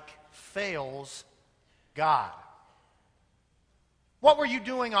feel like, fails God. What were you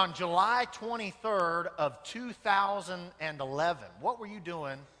doing on July 23rd of 2011? What were you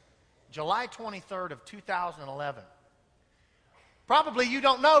doing July 23rd of 2011? Probably you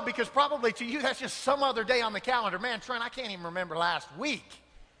don't know, because probably to you that's just some other day on the calendar. Man, Trent, I can't even remember last week,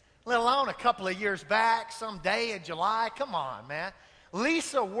 let alone a couple of years back, some day in July. Come on, man.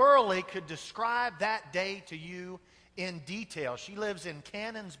 Lisa Worley could describe that day to you in detail. She lives in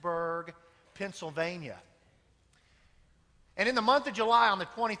Cannonsburg, Pennsylvania. And in the month of July, on the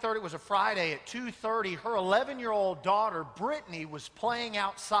 23rd, it was a Friday at 2:30, her 11-year-old daughter, Brittany, was playing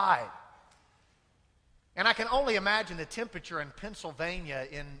outside. And I can only imagine the temperature in Pennsylvania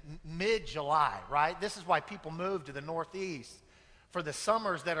in mid-July, right? This is why people move to the Northeast, for the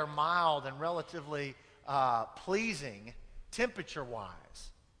summers that are mild and relatively pleasing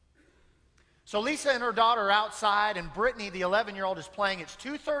temperature-wise. So Lisa and her daughter are outside, and Brittany, the 11-year-old, is playing. It's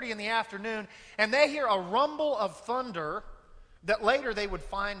 2:30 in the afternoon, and they hear a rumble of thunder that later they would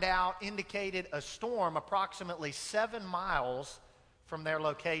find out indicated a storm approximately 7 miles from their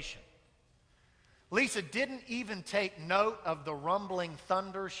location. Lisa didn't even take note of the rumbling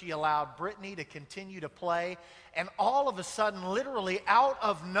thunder. She allowed Brittany to continue to play. And all of a sudden, literally out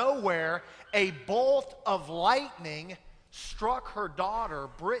of nowhere, a bolt of lightning struck her daughter,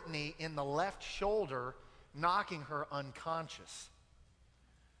 Brittany, in the left shoulder, knocking her unconscious.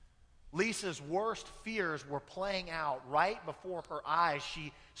 Lisa's worst fears were playing out right before her eyes.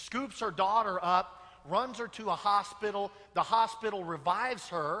 She scoops her daughter up, runs her to a hospital. The hospital revives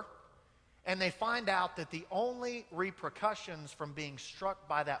her. And they find out that the only repercussions from being struck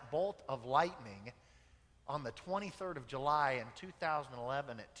by that bolt of lightning on the 23rd of July in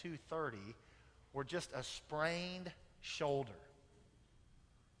 2011 at 2:30 were just a sprained shoulder.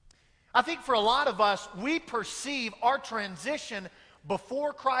 I think for a lot of us, we perceive our transition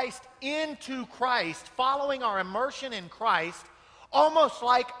before Christ into Christ, following our immersion in Christ, almost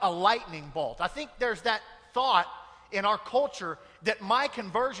like a lightning bolt. I think there's that thought in our culture that my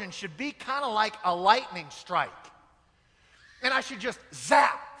conversion should be kind of like a lightning strike. And I should just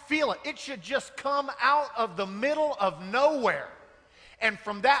zap, feel it. It should just come out of the middle of nowhere. And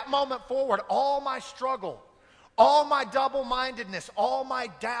from that moment forward, all my struggle, all my double-mindedness, all my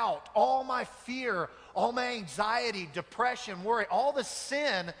doubt, all my fear, all my anxiety, depression, worry, all the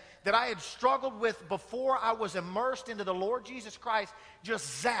sin that I had struggled with before I was immersed into the Lord Jesus Christ,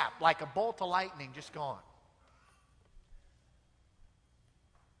 just zap like a bolt of lightning, just gone.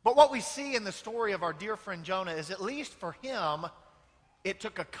 But what we see in the story of our dear friend Jonah is, at least for him, it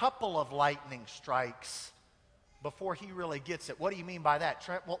took a couple of lightning strikes before he really gets it. What do you mean by that,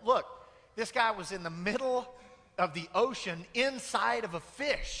 Trent? Well, look, this guy was in the middle of the ocean inside of a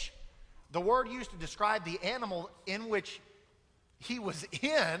fish. The word used to describe the animal in which he was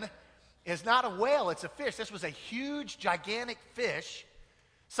in is not a whale, it's a fish. This was a huge, gigantic fish.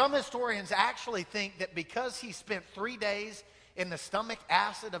 Some historians actually think that because he spent 3 days in the stomach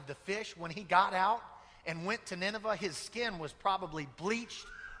acid of the fish, when he got out and went to Nineveh, his skin was probably bleached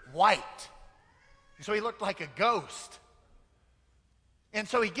white. So he looked like a ghost. And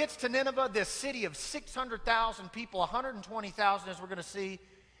so he gets to Nineveh, this city of 600,000 people, 120,000, as we're going to see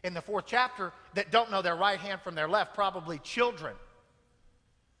in the 4th chapter, that don't know their right hand from their left, probably children.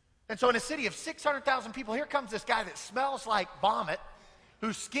 And so in a city of 600,000 people, here comes this guy that smells like vomit,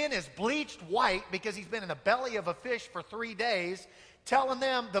 whose skin is bleached white because he's been in the belly of a fish for 3 days, telling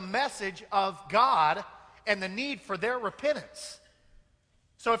them the message of God and the need for their repentance.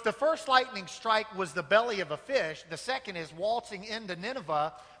 So if the first lightning strike was the belly of a fish, the second is waltzing into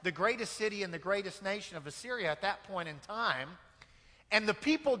Nineveh, the greatest city and the greatest nation of Assyria at that point in time, and the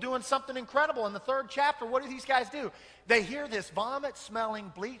people doing something incredible. In the 3rd chapter, what do these guys do? They hear this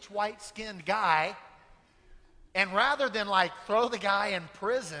vomit-smelling, bleach white-skinned guy, and rather than like throw the guy in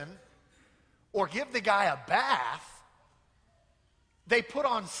prison or give the guy a bath, they put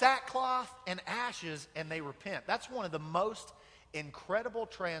on sackcloth and ashes and they repent. That's one of the most incredible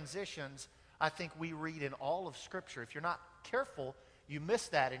transitions I think we read in all of Scripture. If you're not careful, you miss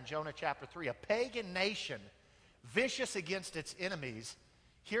that in Jonah chapter 3. A pagan nation, vicious against its enemies,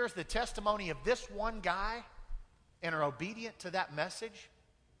 hears the testimony of this one guy and are obedient to that message.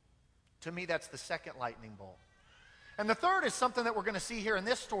 To me, that's the second lightning bolt. And the third is something that we're going to see here in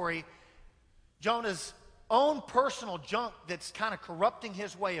this story. Jonah's own personal junk that's kind of corrupting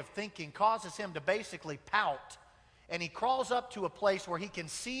his way of thinking causes him to basically pout. And he crawls up to a place where he can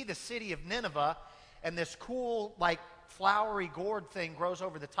see the city of Nineveh, and this cool, like, flowery gourd thing grows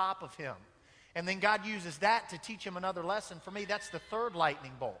over the top of him. And then God uses that to teach him another lesson. For me, that's the third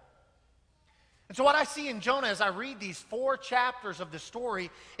lightning bolt. And so what I see in Jonah as I read these 4 chapters of the story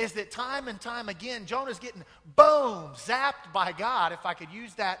is that time and time again, Jonah's getting, boom, zapped by God, if I could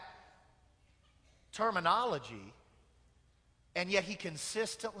use that terminology. And yet he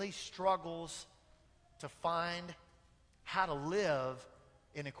consistently struggles to find how to live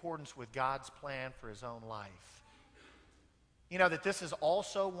in accordance with God's plan for his own life. You know that this is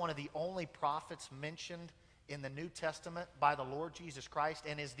also one of the only prophets mentioned in the New Testament by the Lord Jesus Christ,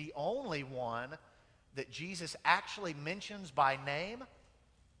 and is the only one that Jesus actually mentions by name.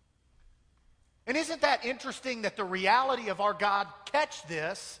 And isn't that interesting that the reality of our God, catch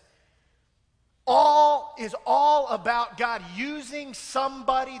this, is all about God using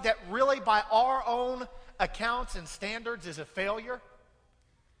somebody that really by our own accounts and standards is a failure?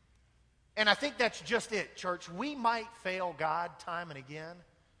 And I think that's just it, church. We might fail God time and again,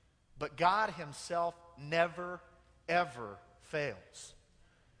 but God himself never, ever fails.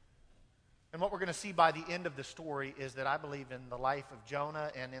 And what we're going to see by the end of the story is that I believe in the life of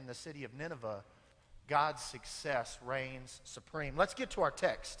Jonah and in the city of Nineveh, God's success reigns supreme. Let's get to our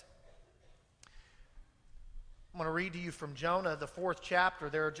text. I'm going to read to you from Jonah, the 4th chapter.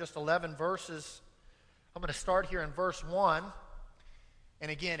 There are just 11 verses. I'm going to start here in verse 1. And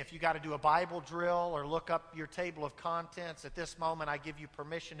again, if you got to do a Bible drill or look up your table of contents, at this moment I give you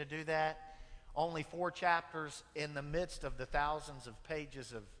permission to do that. Only 4 chapters in the midst of the thousands of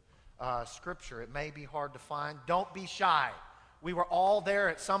pages of Scripture. It may be hard to find. Don't be shy. We were all there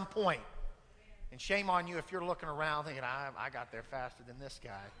at some point. And shame on you if you're looking around thinking, I got there faster than this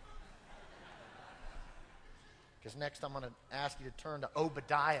guy. Because next I'm going to ask you to turn to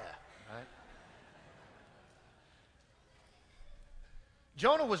Obadiah, right?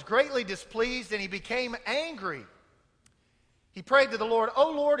 Jonah was greatly displeased and he became angry. He prayed to the Lord,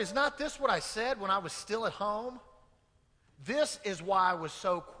 "O Lord, is not this what I said when I was still at home? This is why I was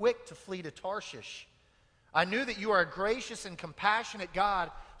so quick to flee to Tarshish. I knew that you are a gracious and compassionate God,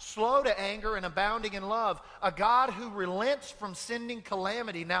 slow to anger and abounding in love, a God who relents from sending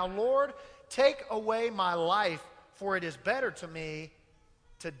calamity. Now, Lord, take away my life, for it is better to me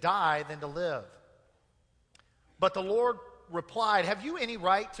to die than to live." But the Lord replied, "Have you any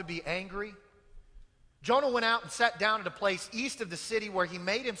right to be angry?" Jonah went out and sat down at a place east of the city where he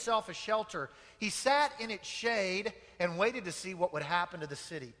made himself a shelter. He sat in its shade and waited to see what would happen to the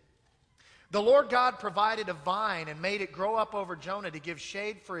city. The Lord God provided a vine and made it grow up over Jonah to give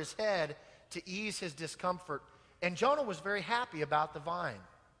shade for his head to ease his discomfort. And Jonah was very happy about the vine.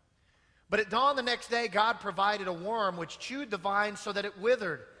 But at dawn the next day, God provided a worm which chewed the vine so that it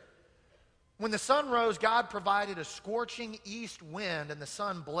withered. When the sun rose, God provided a scorching east wind, and the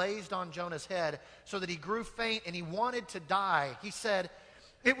sun blazed on Jonah's head so that he grew faint and he wanted to die. He said,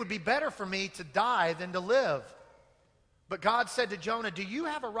 "It would be better for me to die than to live." But God said to Jonah, "Do you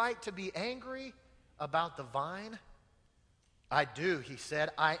have a right to be angry about the vine?" "I do," he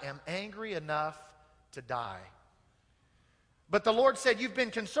said. "I am angry enough to die." But the Lord said, "You've been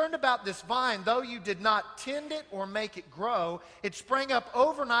concerned about this vine, though you did not tend it or make it grow. It sprang up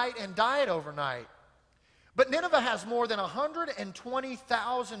overnight and died overnight. But Nineveh has more than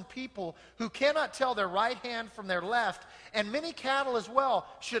 120,000 people who cannot tell their right hand from their left, and many cattle as well.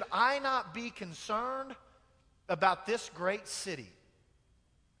 Should I not be concerned about this great city?"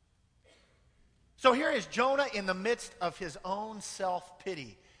 So here is Jonah in the midst of his own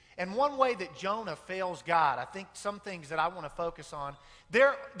self-pity. And one way that Jonah fails God, I think some things that I want to focus on,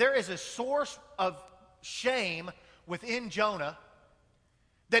 there is a source of shame within Jonah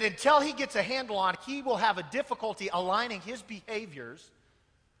that until he gets a handle on, he will have a difficulty aligning his behaviors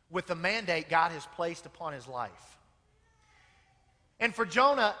with the mandate God has placed upon his life. And for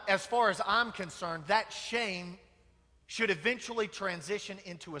Jonah, as far as I'm concerned, that shame should eventually transition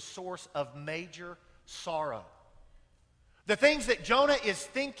into a source of major sorrow. The things that Jonah is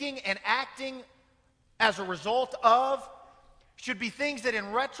thinking and acting as a result of should be things that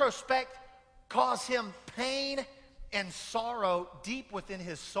in retrospect cause him pain and sorrow deep within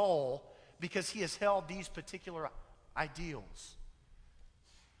his soul because he has held these particular ideals.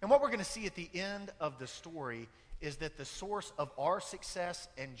 And what we're going to see at the end of the story is that the source of our success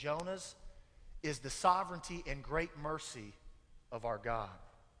and Jonah's is the sovereignty and great mercy of our God.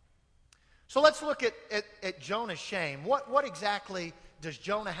 So let's look at Jonah's shame. What exactly does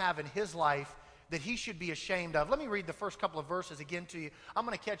Jonah have in his life that he should be ashamed of? Let me read the first couple of verses again to you. I'm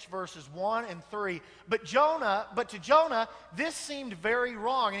going to catch verses 1 and 3. But to Jonah, this seemed very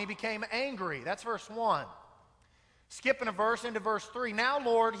wrong, and he became angry. That's verse 1. Skipping a verse into verse 3. "Now,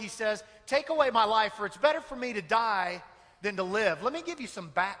 Lord," he says, "take away my life, for it's better for me to die than to live." Let me give you some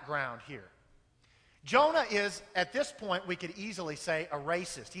background here. Jonah is, at this point, we could easily say, a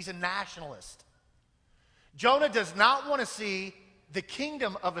racist. He's a nationalist. Jonah does not want to see the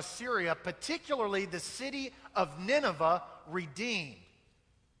kingdom of Assyria, particularly the city of Nineveh, redeemed.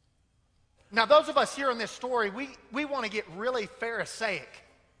 Now, those of us here in this story, we want to get really Pharisaic.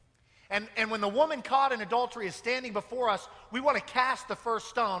 And when the woman caught in adultery is standing before us, we want to cast the first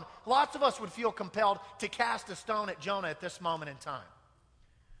stone. Lots of us would feel compelled to cast a stone at Jonah at this moment in time.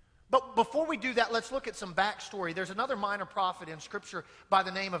 But before we do that, let's look at some backstory. There's another minor prophet in Scripture by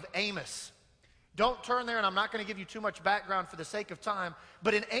the name of Amos. Don't turn there, and I'm not going to give you too much background for the sake of time.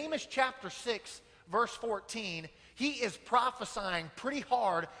 But in Amos chapter 6, verse 14, he is prophesying pretty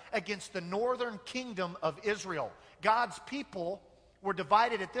hard against the northern kingdom of Israel. God's people were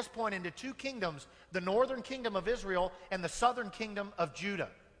divided at this point into two kingdoms, the northern kingdom of Israel and the southern kingdom of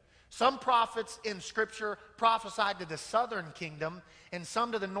Judah. Some prophets in Scripture prophesied to the southern kingdom and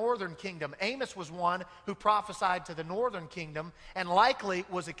some to the northern kingdom. Amos was one who prophesied to the northern kingdom and likely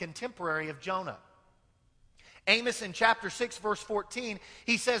was a contemporary of Jonah. Amos in chapter 6, verse 14,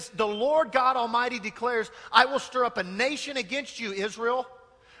 he says, "The Lord God Almighty declares, I will stir up a nation against you, Israel,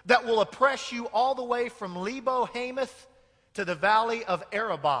 that will oppress you all the way from Lebo Hamath to the valley of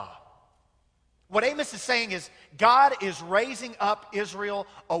Arabah." What Amos is saying is, God is raising up Israel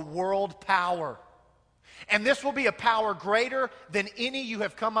a world power. And this will be a power greater than any you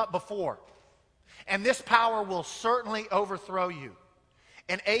have come up before. And this power will certainly overthrow you.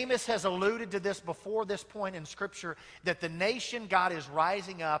 And Amos has alluded to this before this point in Scripture, that the nation God is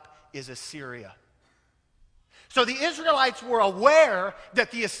rising up is Assyria. So the Israelites were aware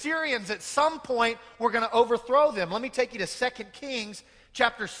that the Assyrians at some point were going to overthrow them. Let me take you to 2 Kings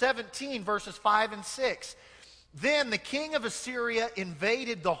chapter 17, verses 5 and 6. "Then the king of Assyria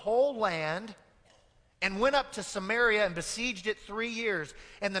invaded the whole land and went up to Samaria and besieged it 3 years.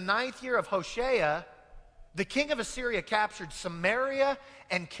 In the 9th year of Hoshea, the king of Assyria captured Samaria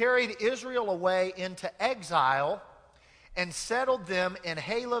and carried Israel away into exile and settled them in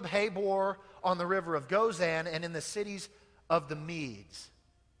Haleb Habor on the river of Gozan and in the cities of the Medes."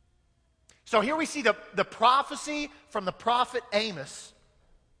 So here we see the prophecy from the prophet Amos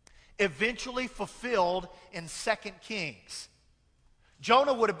eventually fulfilled in 2 Kings.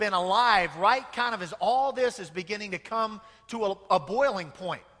 Jonah would have been alive right kind of as all this is beginning to come to a boiling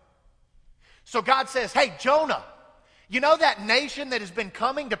point. So God says, "Hey, Jonah, you know that nation that has been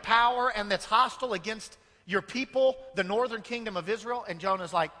coming to power and that's hostile against your people, the northern kingdom of Israel?" And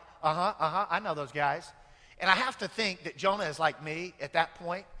Jonah's like, I know those guys. And I have to think that Jonah is like me at that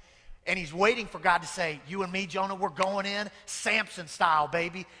point, and he's waiting for God to say, "You and me, Jonah, we're going in Samson style,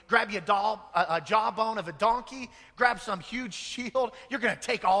 baby. Grab you a jawbone of a donkey, grab some huge shield. You're going to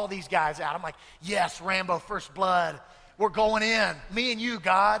take all these guys out." I'm like, "Yes, Rambo, first blood. We're going in. Me and you,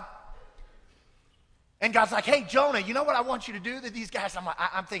 God." And God's like, "Hey, Jonah, you know what I want you to do to these guys?"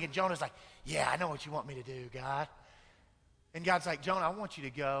 I'm thinking Jonah's like, "Yeah, I know what you want me to do, God." And God's like, "Jonah, I want you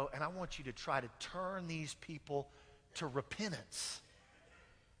to go and I want you to try to turn these people to repentance."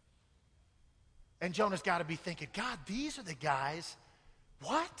 And Jonah's got to be thinking, "God, these are the guys,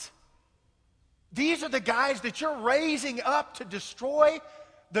 what? These are the guys that you're raising up to destroy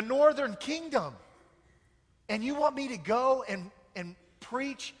the northern kingdom. And you want me to go and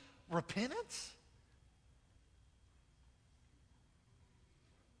preach repentance?"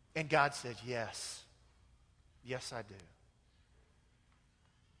 And God said, "Yes. Yes, I do."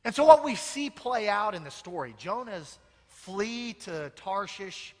 And so what we see play out in the story, Jonah's flee to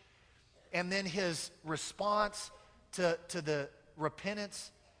Tarshish, and then his response to the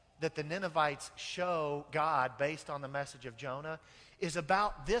repentance that the Ninevites show God based on the message of Jonah, is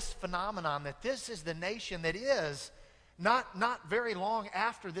about this phenomenon that this is the nation that is, not very long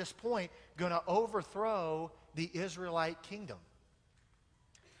after this point, going to overthrow the Israelite kingdom.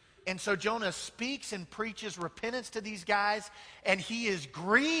 And so Jonah speaks and preaches repentance to these guys, and he is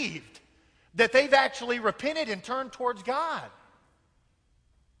grieved that they've actually repented and turned towards God.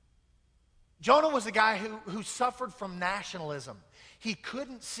 Jonah was a guy who suffered from nationalism. He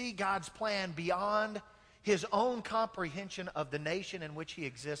couldn't see God's plan beyond his own comprehension of the nation in which he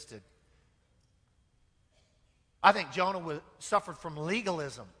existed. I think Jonah suffered from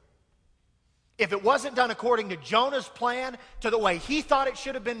legalism. If it wasn't done according to Jonah's plan, to the way he thought it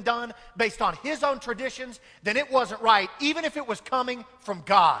should have been done, based on his own traditions, then it wasn't right, even if it was coming from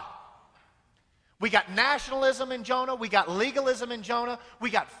God. We got nationalism in Jonah. We got legalism in Jonah.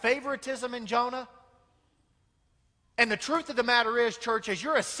 We got favoritism in Jonah. And the truth of the matter is, church, as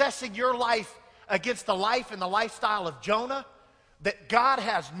you're assessing your life against the life and the lifestyle of Jonah, that God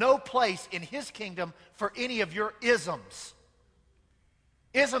has no place in his kingdom for any of your isms.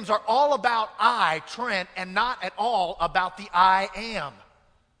 Isms are all about I, Trent, and not at all about the I am.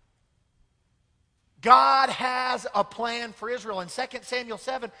 God has a plan for Israel. In 2 Samuel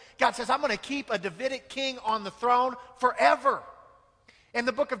 7, God says, "I'm going to keep a Davidic king on the throne forever." In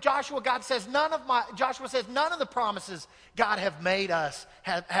the book of Joshua, Joshua says, "None of the promises God have made us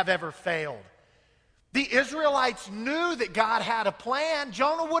have ever failed." The Israelites knew that God had a plan.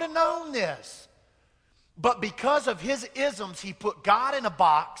 Jonah would have known this. But because of his isms, he put God in a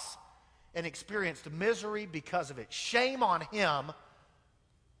box and experienced misery because of it. Shame on him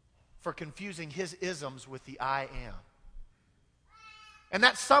for confusing his isms with the I am. And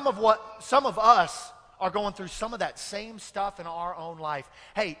that's some of us are going through some of that same stuff in our own life.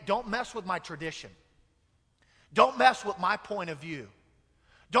 Hey, don't mess with my tradition. Don't mess with my point of view.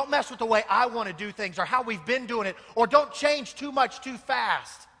 Don't mess with the way I want to do things or how we've been doing it, or don't change too much too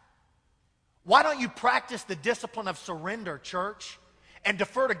fast. Why don't you practice the discipline of surrender, church, and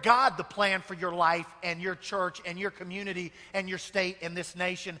defer to God the plan for your life and your church and your community and your state and this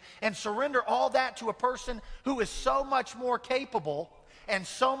nation, and surrender all that to a person who is so much more capable and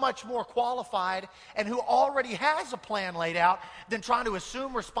so much more qualified and who already has a plan laid out than trying to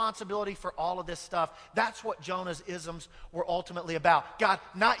assume responsibility for all of this stuff. That's what Jonah's isms were ultimately about. God,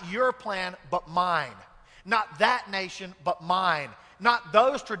 not your plan, but mine. Not that nation, but mine. Not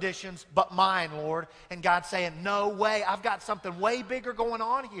those traditions, but mine, Lord. And God's saying, no way, I've got something way bigger going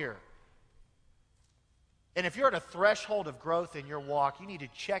on here. And if you're at a threshold of growth in your walk, you need to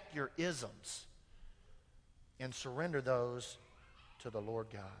check your isms and surrender those to the Lord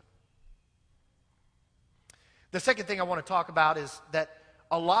God. The second thing I want to talk about is that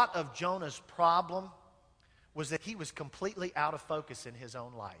a lot of Jonah's problem was that he was completely out of focus in his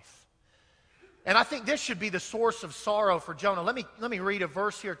own life. And I think this should be the source of sorrow for Jonah. Let me read a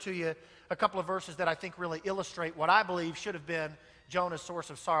verse here to you, a couple of verses that I think really illustrate what I believe should have been Jonah's source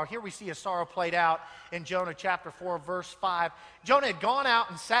of sorrow. Here we see a sorrow played out in Jonah chapter 4, verse 5. Jonah had gone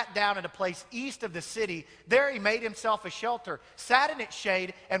out and sat down at a place east of the city. There he made himself a shelter, sat in its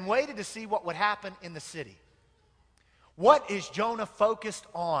shade, and waited to see what would happen in the city. What is Jonah focused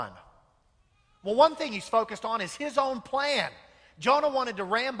on? Well, one thing he's focused on is his own plan. Jonah wanted to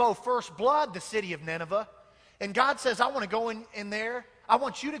Rambo first blood the city of Nineveh. And God says, I want to go in there. I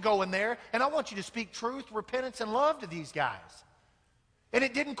want you to go in there. And I want you to speak truth, repentance, and love to these guys. And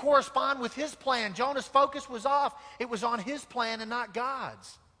it didn't correspond with his plan. Jonah's focus was off. It was on his plan and not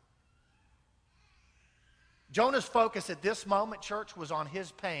God's. Jonah's focus at this moment, church, was on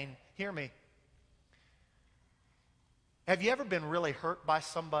his pain. Hear me. Have you ever been really hurt by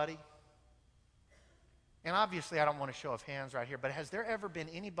somebody? And obviously, I don't want a show of hands right here, but has there ever been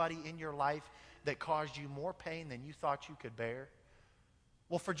anybody in your life that caused you more pain than you thought you could bear?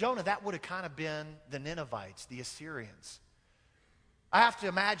 Well, for Jonah, that would have kind of been the Ninevites, the Assyrians. I have to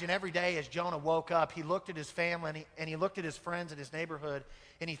imagine every day as Jonah woke up, he looked at his family and he looked at his friends in his neighborhood,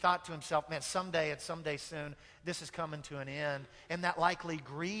 and he thought to himself, man, someday and someday soon, this is coming to an end. And that likely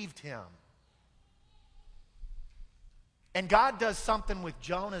grieved him. And God does something with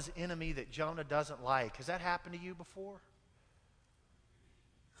Jonah's enemy that Jonah doesn't like. Has that happened to you before?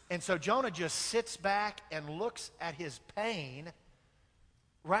 And so Jonah just sits back and looks at his pain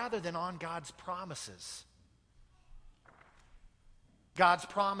rather than on God's promises. God's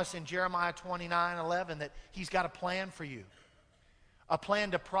promise in Jeremiah 29:11 that he's got a plan for you. A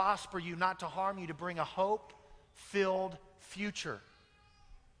plan to prosper you, not to harm you, to bring a hope-filled future.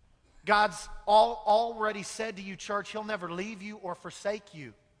 God's already said to you, church, he'll never leave you or forsake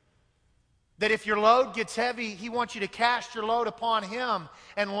you. That if your load gets heavy, he wants you to cast your load upon him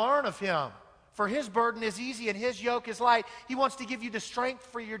and learn of him. For his burden is easy and his yoke is light. He wants to give you the strength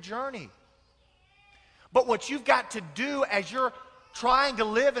for your journey. But what you've got to do as you're trying to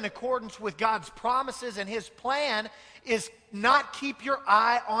live in accordance with God's promises and his plan is not keep your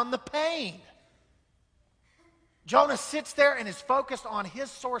eye on the pain. Jonah sits there and is focused on his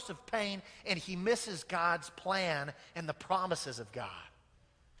source of pain, and he misses God's plan and the promises of God.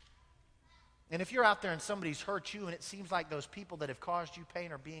 And if you're out there and somebody's hurt you and it seems like those people that have caused you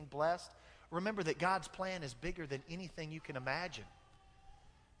pain are being blessed, remember that God's plan is bigger than anything you can imagine.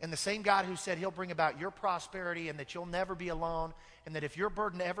 And the same God who said he'll bring about your prosperity and that you'll never be alone and that if your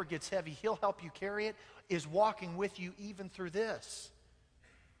burden ever gets heavy, he'll help you carry it, is walking with you even through this.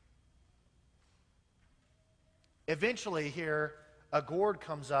 Eventually here, a gourd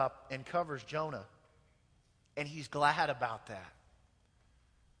comes up and covers Jonah, and he's glad about that.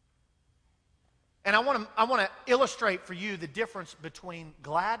 And I want to illustrate for you the difference between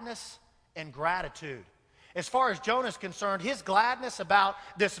gladness and gratitude. As far as Jonah's concerned, his gladness about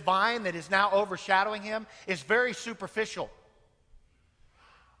this vine that is now overshadowing him is very superficial.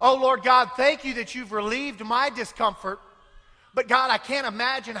 Oh, Lord God, thank you that you've relieved my discomfort, but God, I can't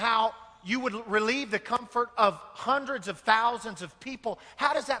imagine how you would relieve the comfort of hundreds of thousands of people.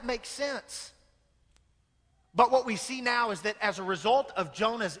 How does that make sense? But what we see now is that as a result of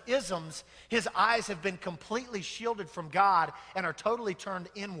Jonah's isms, his eyes have been completely shielded from God and are totally turned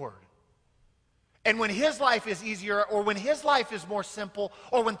inward. And when his life is easier, or when his life is more simple,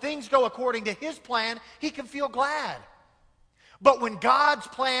 or when things go according to his plan, he can feel glad. But when God's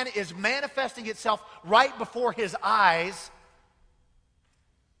plan is manifesting itself right before his eyes,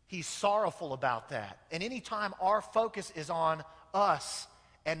 he's sorrowful about that. And anytime our focus is on us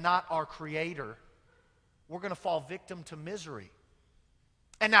and not our Creator, we're going to fall victim to misery.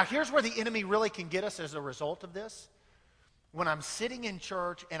 And now here's where the enemy really can get us as a result of this. When I'm sitting in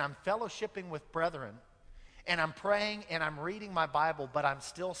church and I'm fellowshipping with brethren and I'm praying and I'm reading my Bible, but I'm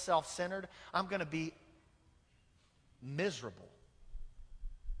still self-centered, I'm going to be miserable.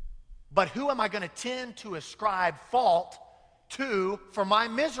 But who am I going to tend to ascribe fault to for my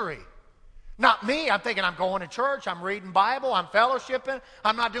misery? Not me. I'm thinking I'm going to church, I'm reading Bible, I'm fellowshipping,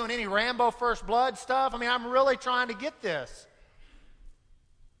 I'm not doing any Rambo First Blood stuff. I mean, I'm really trying to get this.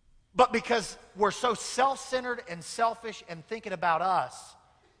 But because we're so self-centered and selfish and thinking about us,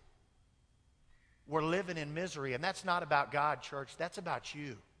 we're living in misery. And that's not about God, church. That's about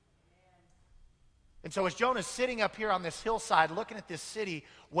you. And so as Jonah's sitting up here on this hillside looking at this city,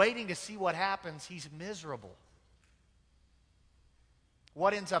 waiting to see what happens, he's miserable.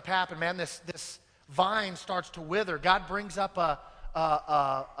 What ends up happening, man? This vine starts to wither. God brings up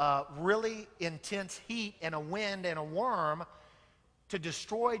a really intense heat and a wind and a worm to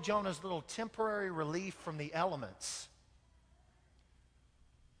destroy Jonah's little temporary relief from the elements.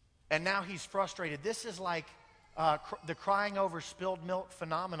 And now he's frustrated. This is like the crying over spilled milk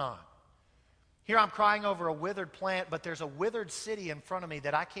phenomenon. Here I'm crying over a withered plant, but there's a withered city in front of me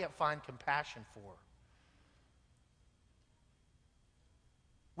that I can't find compassion for.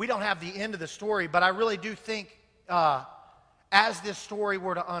 We don't have the end of the story, but I really do think as this story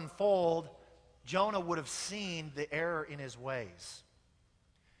were to unfold, Jonah would have seen the error in his ways.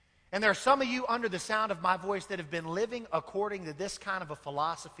 And there are some of you under the sound of my voice that have been living according to this kind of a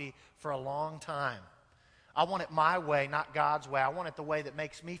philosophy for a long time. I want it my way, not God's way. I want it the way that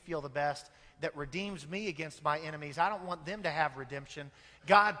makes me feel the best, that redeems me against my enemies. I don't want them to have redemption.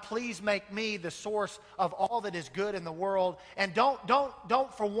 God, please make me the source of all that is good in the world. And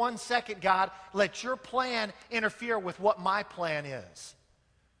don't for 1 second, God, let your plan interfere with what my plan is.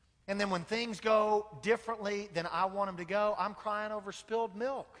 And then when things go differently than I want them to go, I'm crying over spilled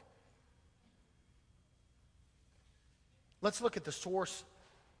milk. Let's look at the source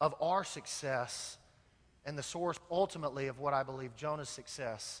of our success and the source ultimately of what I believe Jonah's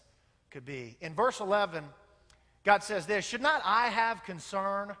success could be. In verse 11, God says this, "Should not I have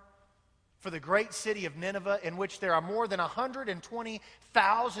concern for the great city of Nineveh, in which there are more than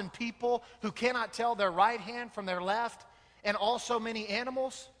 120,000 people who cannot tell their right hand from their left, and also many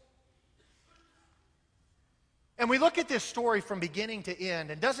animals?" And we look at this story from beginning to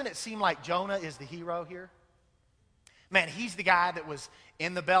end, and doesn't it seem like Jonah is the hero here? Man, he's the guy that was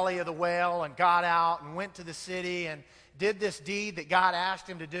in the belly of the whale and got out and went to the city and did this deed that God asked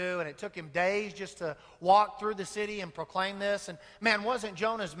him to do, and it took him days just to walk through the city and proclaim this. And man, wasn't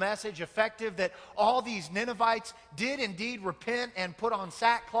Jonah's message effective that all these Ninevites did indeed repent and put on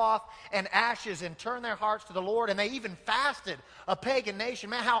sackcloth and ashes and turn their hearts to the Lord, and they even fasted, a pagan nation.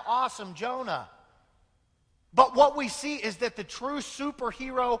 Man, how awesome, Jonah. But what we see is that the true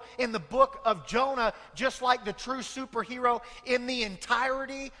superhero in the book of Jonah, just like the true superhero in the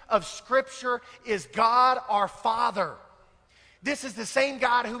entirety of Scripture, is God our Father. This is the same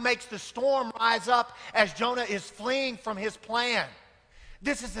God who makes the storm rise up as Jonah is fleeing from his plan.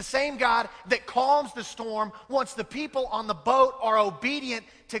 This is the same God that calms the storm once the people on the boat are obedient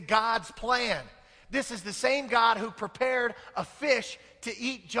to God's plan. This is the same God who prepared a fish to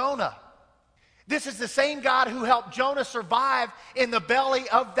eat Jonah. This is the same God who helped Jonah survive in the belly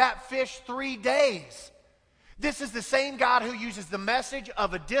of that fish 3 days. This is the same God who uses the message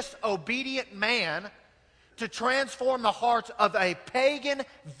of a disobedient man to transform the hearts of a pagan,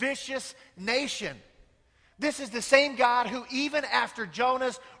 vicious nation. This is the same God who, even after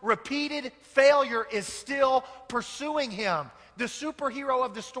Jonah's repeated failure, is still pursuing him. The superhero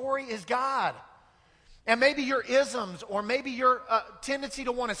of the story is God. And maybe your isms or maybe your tendency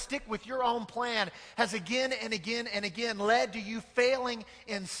to want to stick with your own plan has again and again and again led to you failing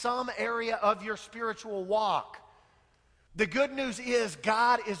in some area of your spiritual walk. The good news is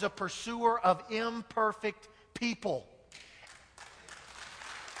God is a pursuer of imperfect people.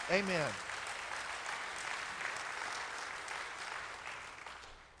 Amen.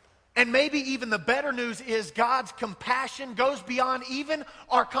 And maybe even the better news is God's compassion goes beyond even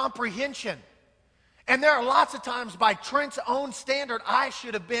our comprehension. And there are lots of times by Trent's own standard, I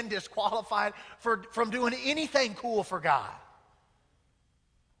should have been disqualified from doing anything cool for God.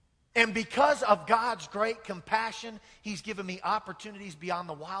 And because of God's great compassion, He's given me opportunities beyond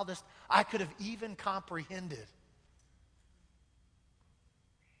the wildest I could have even comprehended.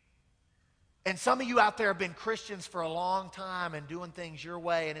 And some of you out there have been Christians for a long time and doing things your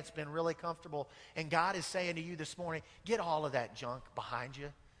way, and it's been really comfortable. And God is saying to you this morning, get all of that junk behind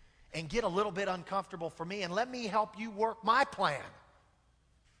you. And get a little bit uncomfortable for me, and let me help you work my plan.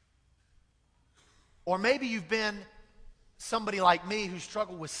 Or maybe you've been somebody like me who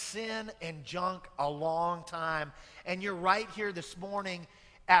struggled with sin and junk a long time, and you're right here this morning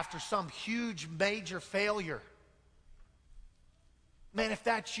after some huge major failure. Man, if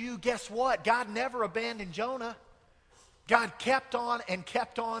that's you, guess what? God never abandoned Jonah. God kept on and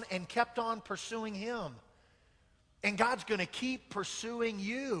kept on and kept on pursuing him. And God's going to keep pursuing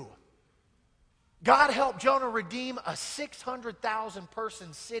you. God helped Jonah redeem a 600,000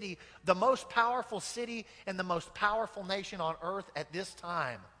 person city, the most powerful city and the most powerful nation on earth at this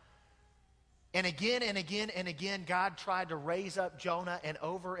time. And again and again and again, God tried to raise up Jonah, and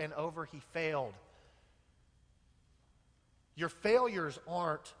over he failed. Your failures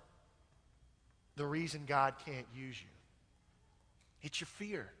aren't the reason God can't use you. It's your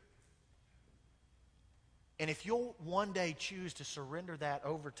fear. And if you'll one day choose to surrender that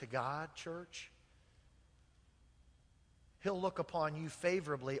over to God, church, He'll look upon you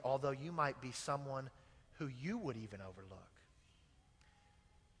favorably, although you might be someone who you would even overlook.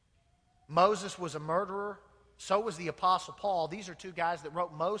 Moses was a murderer. So was the Apostle Paul. These are two guys that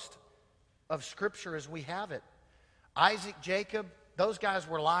wrote most of Scripture as we have it. Isaac, Jacob, those guys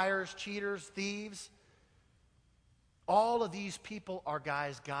were liars, cheaters, thieves. All of these people are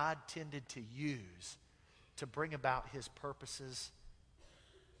guys God tended to use to bring about His purposes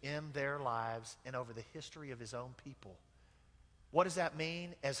in their lives and over the history of His own people. What does that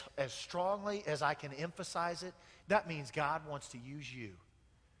mean? As strongly as I can emphasize it, that means God wants to use you.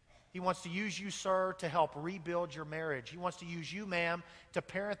 He wants to use you, sir, to help rebuild your marriage. He wants to use you, ma'am, to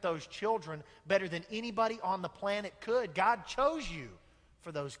parent those children better than anybody on the planet could. God chose you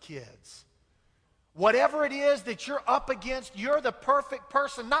for those kids. Whatever it is that you're up against, you're the perfect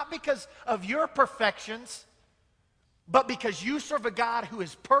person, not because of your perfections, but because you serve a God who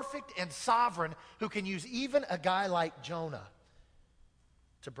is perfect and sovereign, who can use even a guy like Jonah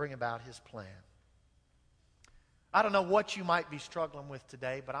to bring about His plan. I don't know what you might be struggling with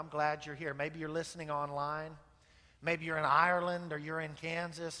today, but I'm glad you're here. Maybe you're listening online. Maybe you're in Ireland, or you're in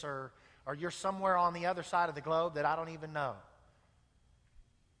Kansas, or you're somewhere on the other side of the globe that I don't even know.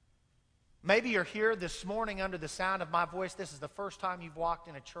 Maybe you're here this morning under the sound of my voice. This is the first time you've walked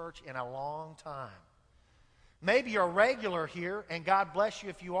in a church in a long time. Maybe you're a regular here, and God bless you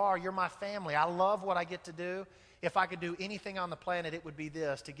if you are. You're my family. I love what I get to do. If I could do anything on the planet, it would be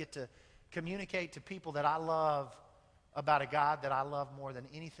this, to get to communicate to people that I love about a God that I love more than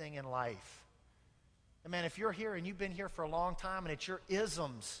anything in life. And man, if you're here and you've been here for a long time and it's your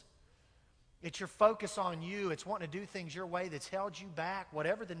isms, it's your focus on you, it's wanting to do things your way that's held you back,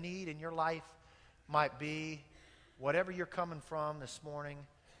 whatever the need in your life might be, whatever you're coming from this morning,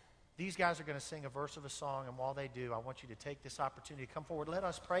 these guys are going to sing a verse of a song, and while they do, I want you to take this opportunity to come forward. Let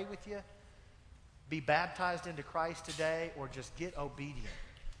us pray with you. Be baptized into Christ today, or just get obedient,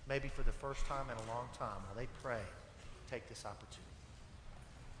 maybe for the first time in a long time. While they pray, take this opportunity.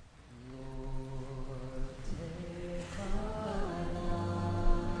 Lord, take my life,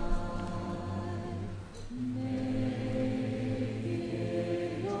 make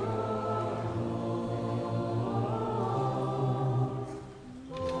it your own.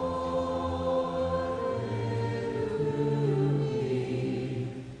 Lord, renew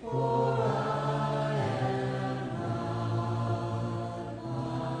me, for I am not my own.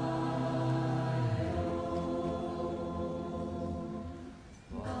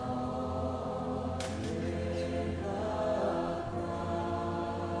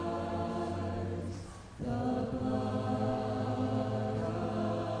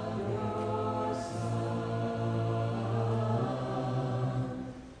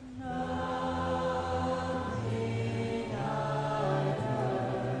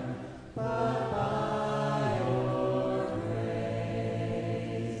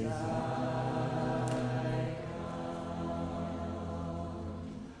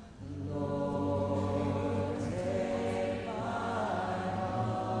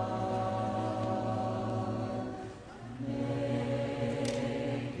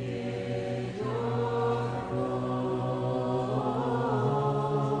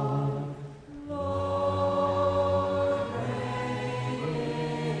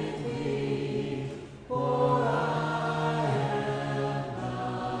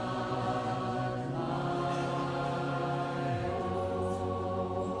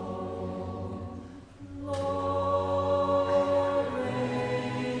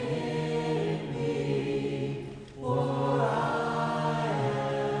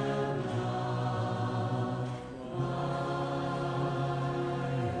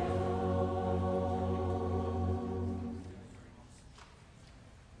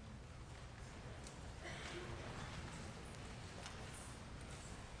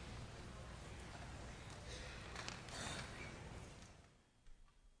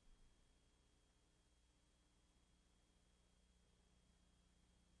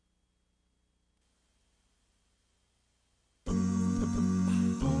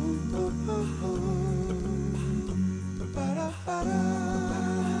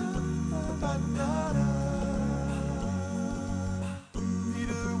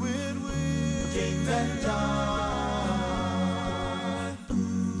 and John.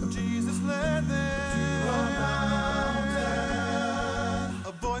 Jesus led them to a mountain.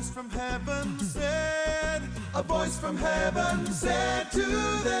 A voice from heaven said, a voice from heaven said to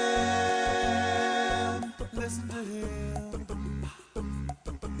them, listen to him.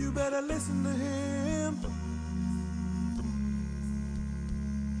 You better listen to him.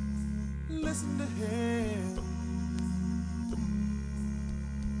 Listen to him.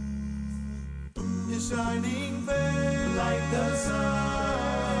 His shining face like the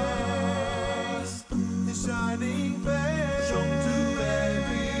sun. His shining face shone to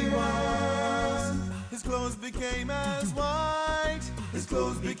everyone. His clothes became as white. His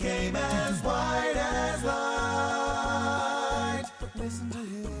clothes became as white as light. Listen to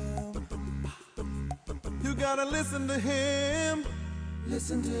him. You gotta listen to him.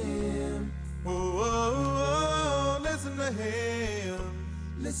 Listen to him. Oh, oh, oh, listen to him.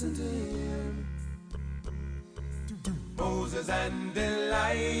 Listen to him. Moses and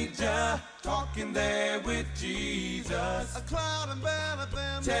Elijah talking there with Jesus. A cloud enveloped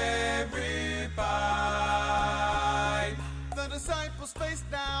them, terrified. The disciples faced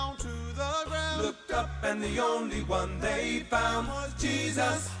down to the ground, looked up and the only one they found was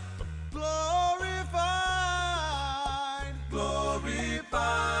Jesus. Glorified, glorified.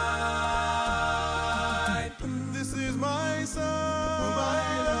 This is my son, whom I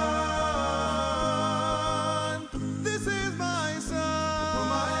love. This is my son,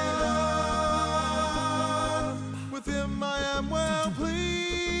 whom I love. With him I am well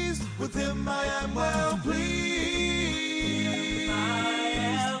pleased. With him I am well pleased.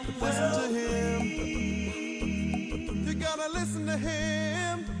 Listen to him. You gotta listen to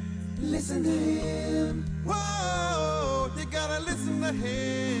him. Listen to him. Whoa, you gotta listen to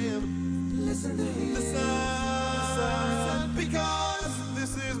him. Listen to him. Listen, because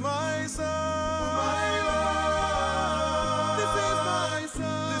this is my son. My Lord. This is my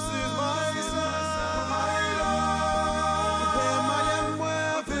son. This is my son. My Lord. With him I am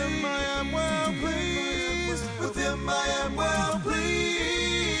well pleased. With him I am well pleased. With him I am well pleased.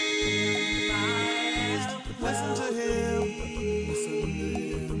 Listen to him.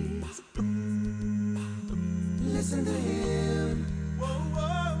 Listen to him. Whoa,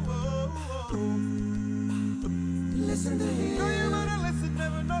 whoa, whoa, whoa. Listen to him. No, you better listen.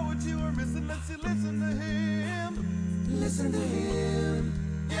 Never know what you were missing. Let's you listen to him. Listen to him.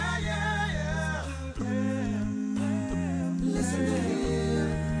 Yeah, yeah, yeah. Listen to him.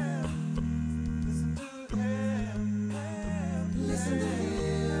 Listen to him. Listen to him. Listen to him.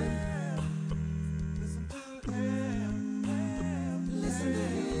 Listen to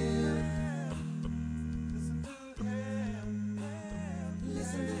him.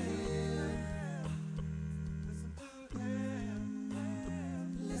 Listen to him.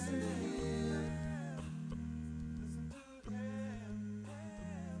 Listen to him.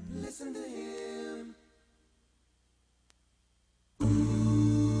 Listen to him.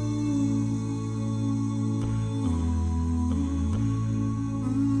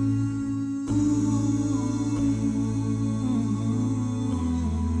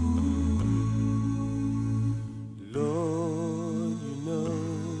 Lord, you know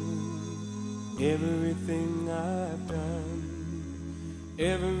everything I've done,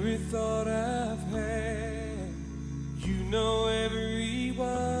 every thought I've had. You know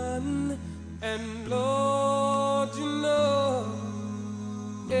everyone, and Lord, you know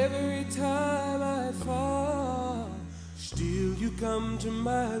every time I fall, still you come to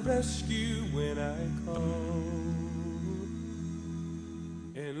my rescue when I call.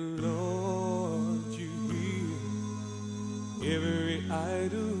 And Lord, you hear every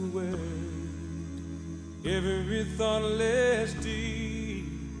idle word, every thoughtless deed,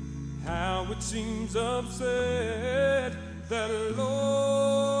 how it seems absurd that,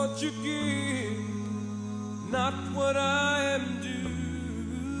 Lord, you give not what I am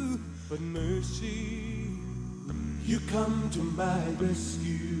due, but mercy. You come to my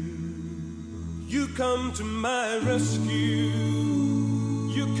rescue. You come to my rescue.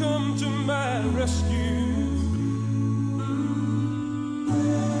 You come to my rescue.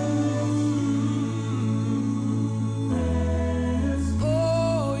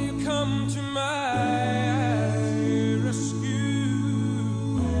 Oh, you come to my rescue.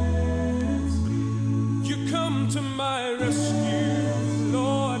 You come to my rescue,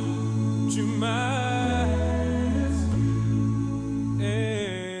 Lord, to my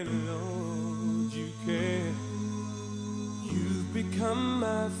become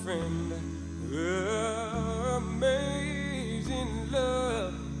my friend. Amazing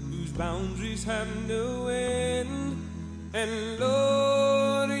love whose boundaries have no end. And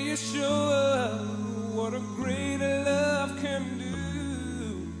Lord, you show up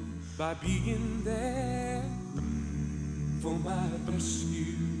by being there for my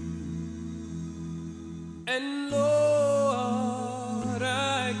rescue. And Lord,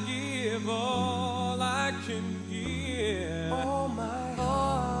 I give all I can give, all of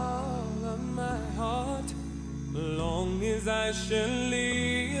my heart, long as I shall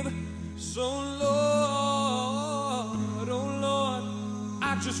live. So Lord, oh Lord,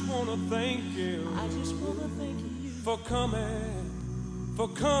 I just want to thank you. I just want to thank you for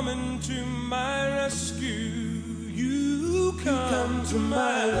coming to my rescue. You come to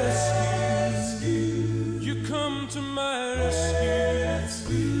my rescue. You come to my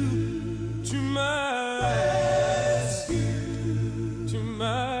rescue. To my rescue. To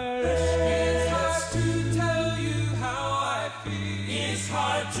my rescue. It's hard to tell you how I feel. It's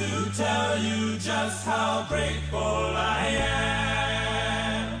hard to tell you just how grateful I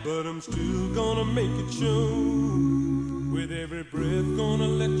am. But I'm still gonna make it show. With every breath, gonna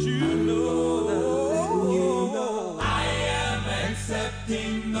let you know, I am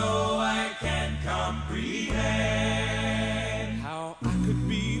accepting, though I can't comprehend how I could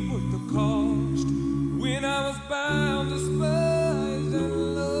be worth the cost when I was bound, despised,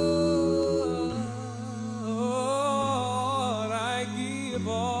 and Lord, I give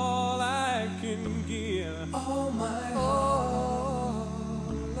all I can give, all of my heart,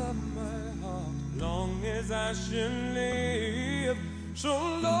 long as I shall live. So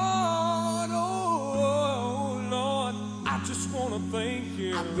Lord, oh Lord, I just want to thank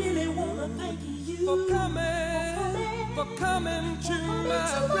you. I really want to thank you for coming to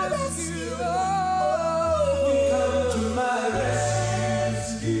my rescue. You come to my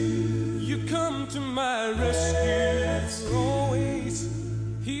rescue. You come to my rescue. Always,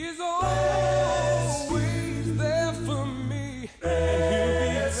 He is always there for me, and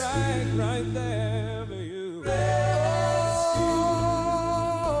He'll be right there for you.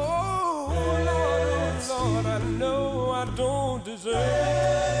 Lord, I know I don't deserve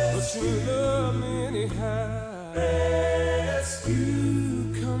it, but you love me anyhow.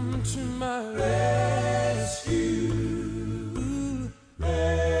 Rescue, come to my rescue.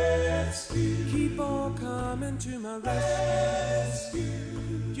 Rescue, keep on coming to my rescue.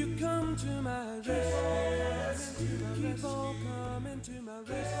 You come to my rescue. Keep on coming to my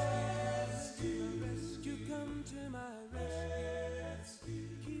rescue. You come to my rescue.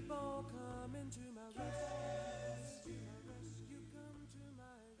 Keep on coming to my rescue. You come to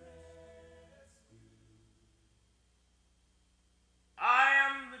my rescue. I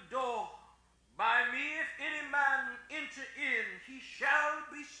am the door. By me, if any man enter in, he shall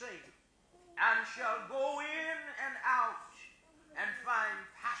be saved, and shall go in and out, and find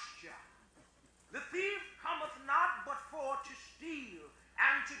pasture. The thief cometh not but for to steal,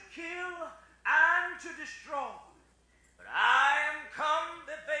 and to kill, and to destroy. But I am come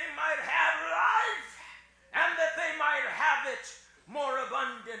that they might have life, and that they might have it more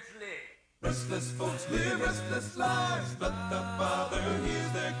abundantly. Restless folks live restless lives, but the Father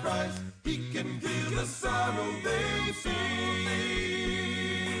hears their cries. He can feel the sorrow they feel.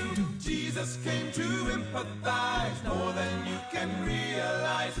 Jesus came to empathize more than you can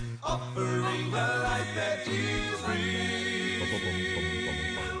realize, offering a life that is real.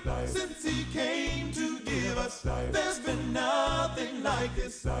 Since He came to give us, there's been nothing like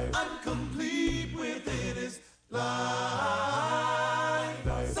this. Incomplete within His life.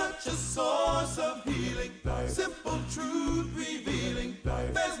 Such a source of healing, simple truth revealing.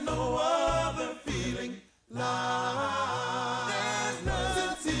 There's no other feeling like.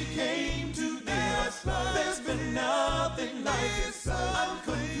 Since He came to give us, there's been nothing like this.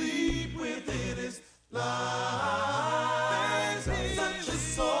 Incomplete within His life. Such a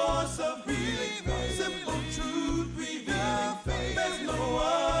source of healing, simple truth revealing. There's no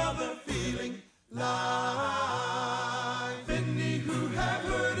other feeling like. Many who have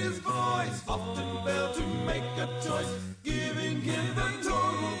heard His voice often fail to make a choice, giving Him the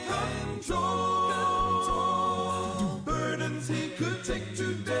total control. Burdens He could take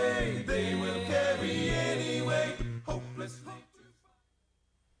today, they will carry anyway. Hopelessly.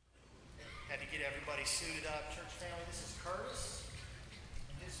 Had to get everybody suited up. Church family, this is Curtis.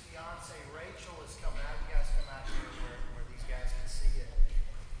 And his fiance Rachel is coming out. You guys come out here where these guys can see you.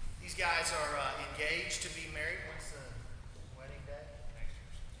 These guys are engaged to be married. When's the wedding day?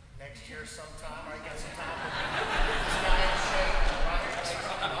 Next year sometime. All right, got some time. This guy in shape, right?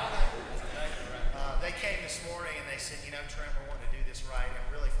 They came this morning and they said, you know, Trent, we're wanting to do this right and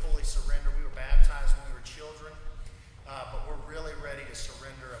really fully surrender. We were baptized when we were children, but we're really ready to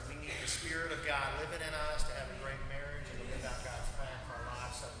surrender. And we need the Spirit of God living in us to have a great marriage and to live out God's plan for our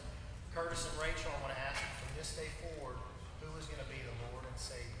lives. So, Curtis and Rachel, I want to ask you from this day forward, who is going to be the Lord and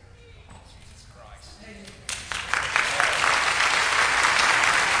Savior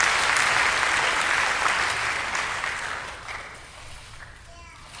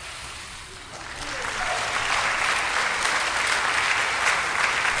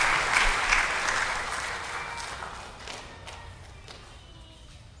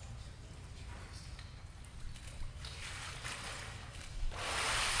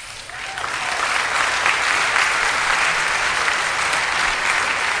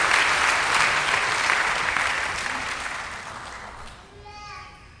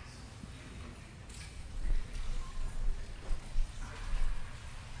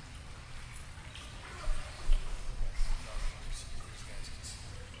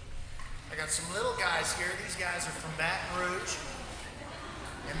got some little guys here. These guys are from Baton Rouge,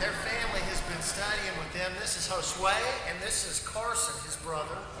 and their family has been studying with them. This is Josue, and this is Carson, his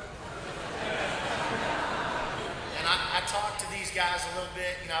brother. And I talked to these guys a little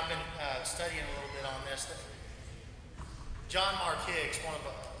bit. You know, I've been studying a little bit on this. John Mark Higgs, one of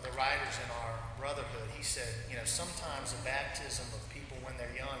the writers in our brotherhood, he said, you know, sometimes the baptism of people when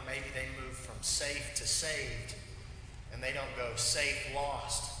they're young, maybe they move from safe to saved, and they don't go safe,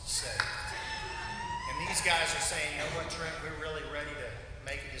 lost, saved. And these guys are saying, you know what, Trent, we're really ready to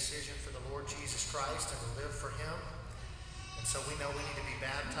make a decision for the Lord Jesus Christ and to live for Him. And so we know we need to be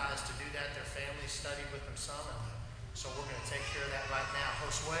baptized to do that. Their families studied with them some, and so we're going to take care of that right now.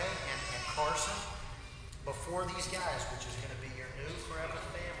 Josue and Carson, before these guys, which is going to be your new forever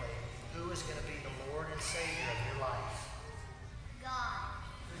family, who is going to be the Lord and Savior of your life? God.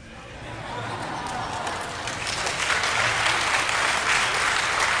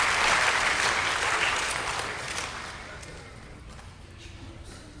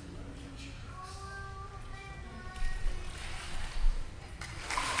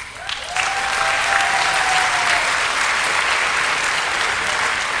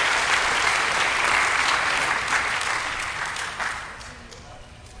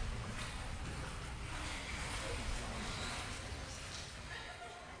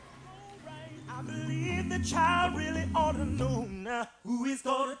 Child really ought to know now. Who is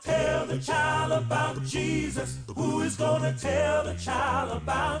gonna tell the child about Jesus? Who is gonna tell the child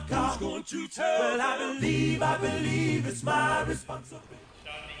about God? Who's going to tell? Well, I believe it's my responsibility.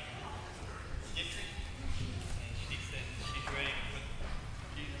 She said she's ready to put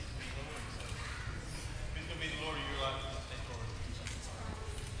Jesus to be Lord. So who's gonna be the Lord of your life? Stay forward.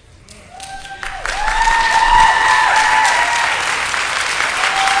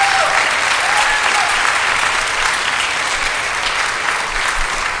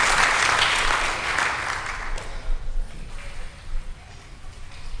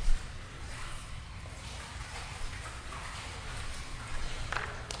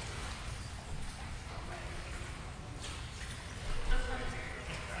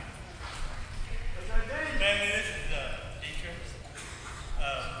 Family, this is Deidre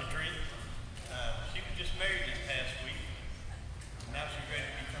Madrid. She was just married this past week. Now she's ready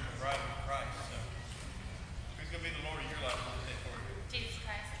to become a bride of Christ. So, who's going to be the Lord of your life? Say for you. Jesus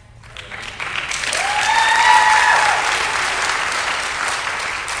Christ.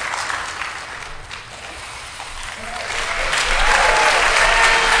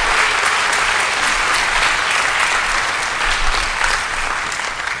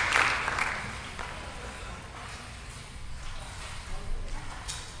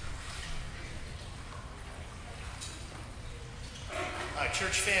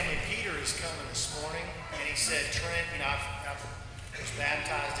 Church family, Peter is coming this morning, and he said, Trent, you know, I was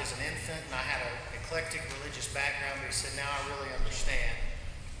baptized as an infant, and I had an eclectic religious background, but he said, now I really understand,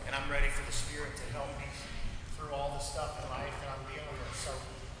 and I'm ready for the Spirit to help me through all the stuff in life that I'm dealing with. So,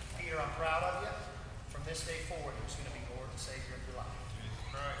 Peter, I'm proud of you. From this day forward, He's going to be Lord and Savior of your life.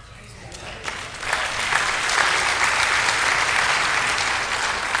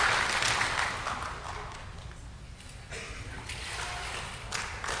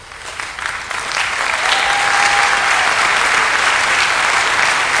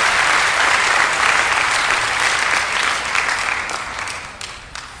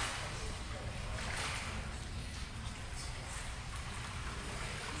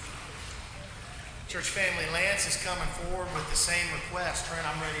 Church family, Lance is coming forward with the same request. Trent,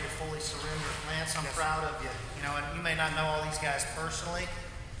 I'm ready to fully surrender. Lance, I'm proud of you. You know, and you may not know all these guys personally,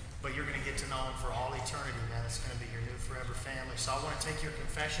 but you're going to get to know them for all eternity, man. It's going to be your new forever family. So I want to take your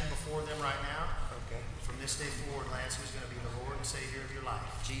confession before them right now. Okay. From this day forward, Lance, who's going to be the Lord and Savior of your life?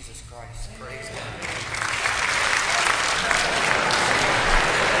 Jesus Christ. Praise God.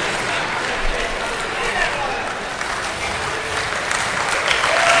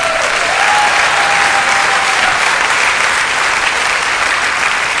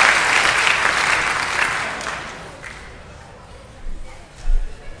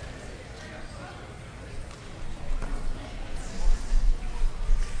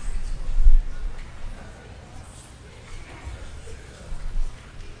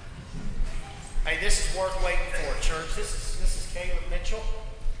 this is worth waiting for, church. This is Caleb Mitchell.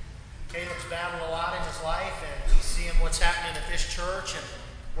 Caleb's battling a lot in his life, and he's seeing what's happening at this church and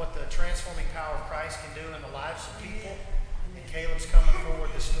what the transforming power of Christ can do in the lives of people. And Caleb's coming forward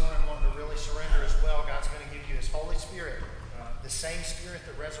this morning wanting to really surrender as well. God's going to give you his Holy Spirit, the same Spirit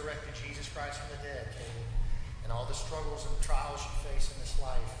that resurrected Jesus Christ from the dead, Caleb. And all the struggles and trials you face in this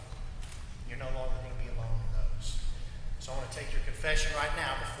life, you're no longer going to be alone in those. So I want to take your confession right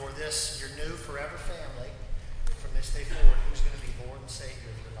now before this, your new forever family, from this day forward, who's going to be Lord and Savior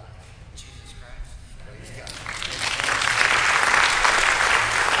of your life? Jesus Christ. Praise God.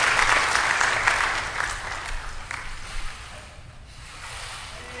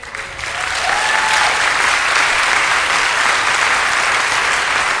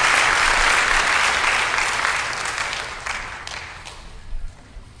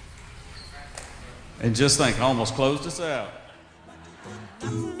 And just think, I almost closed us out.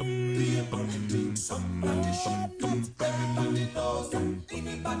 I'm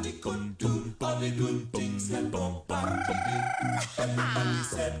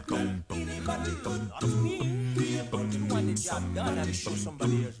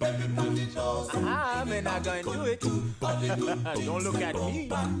not going to do it. Don't look at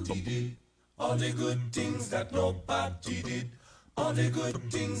me. All the good things that nobody did. All the good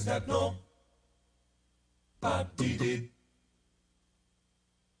things that nobody did.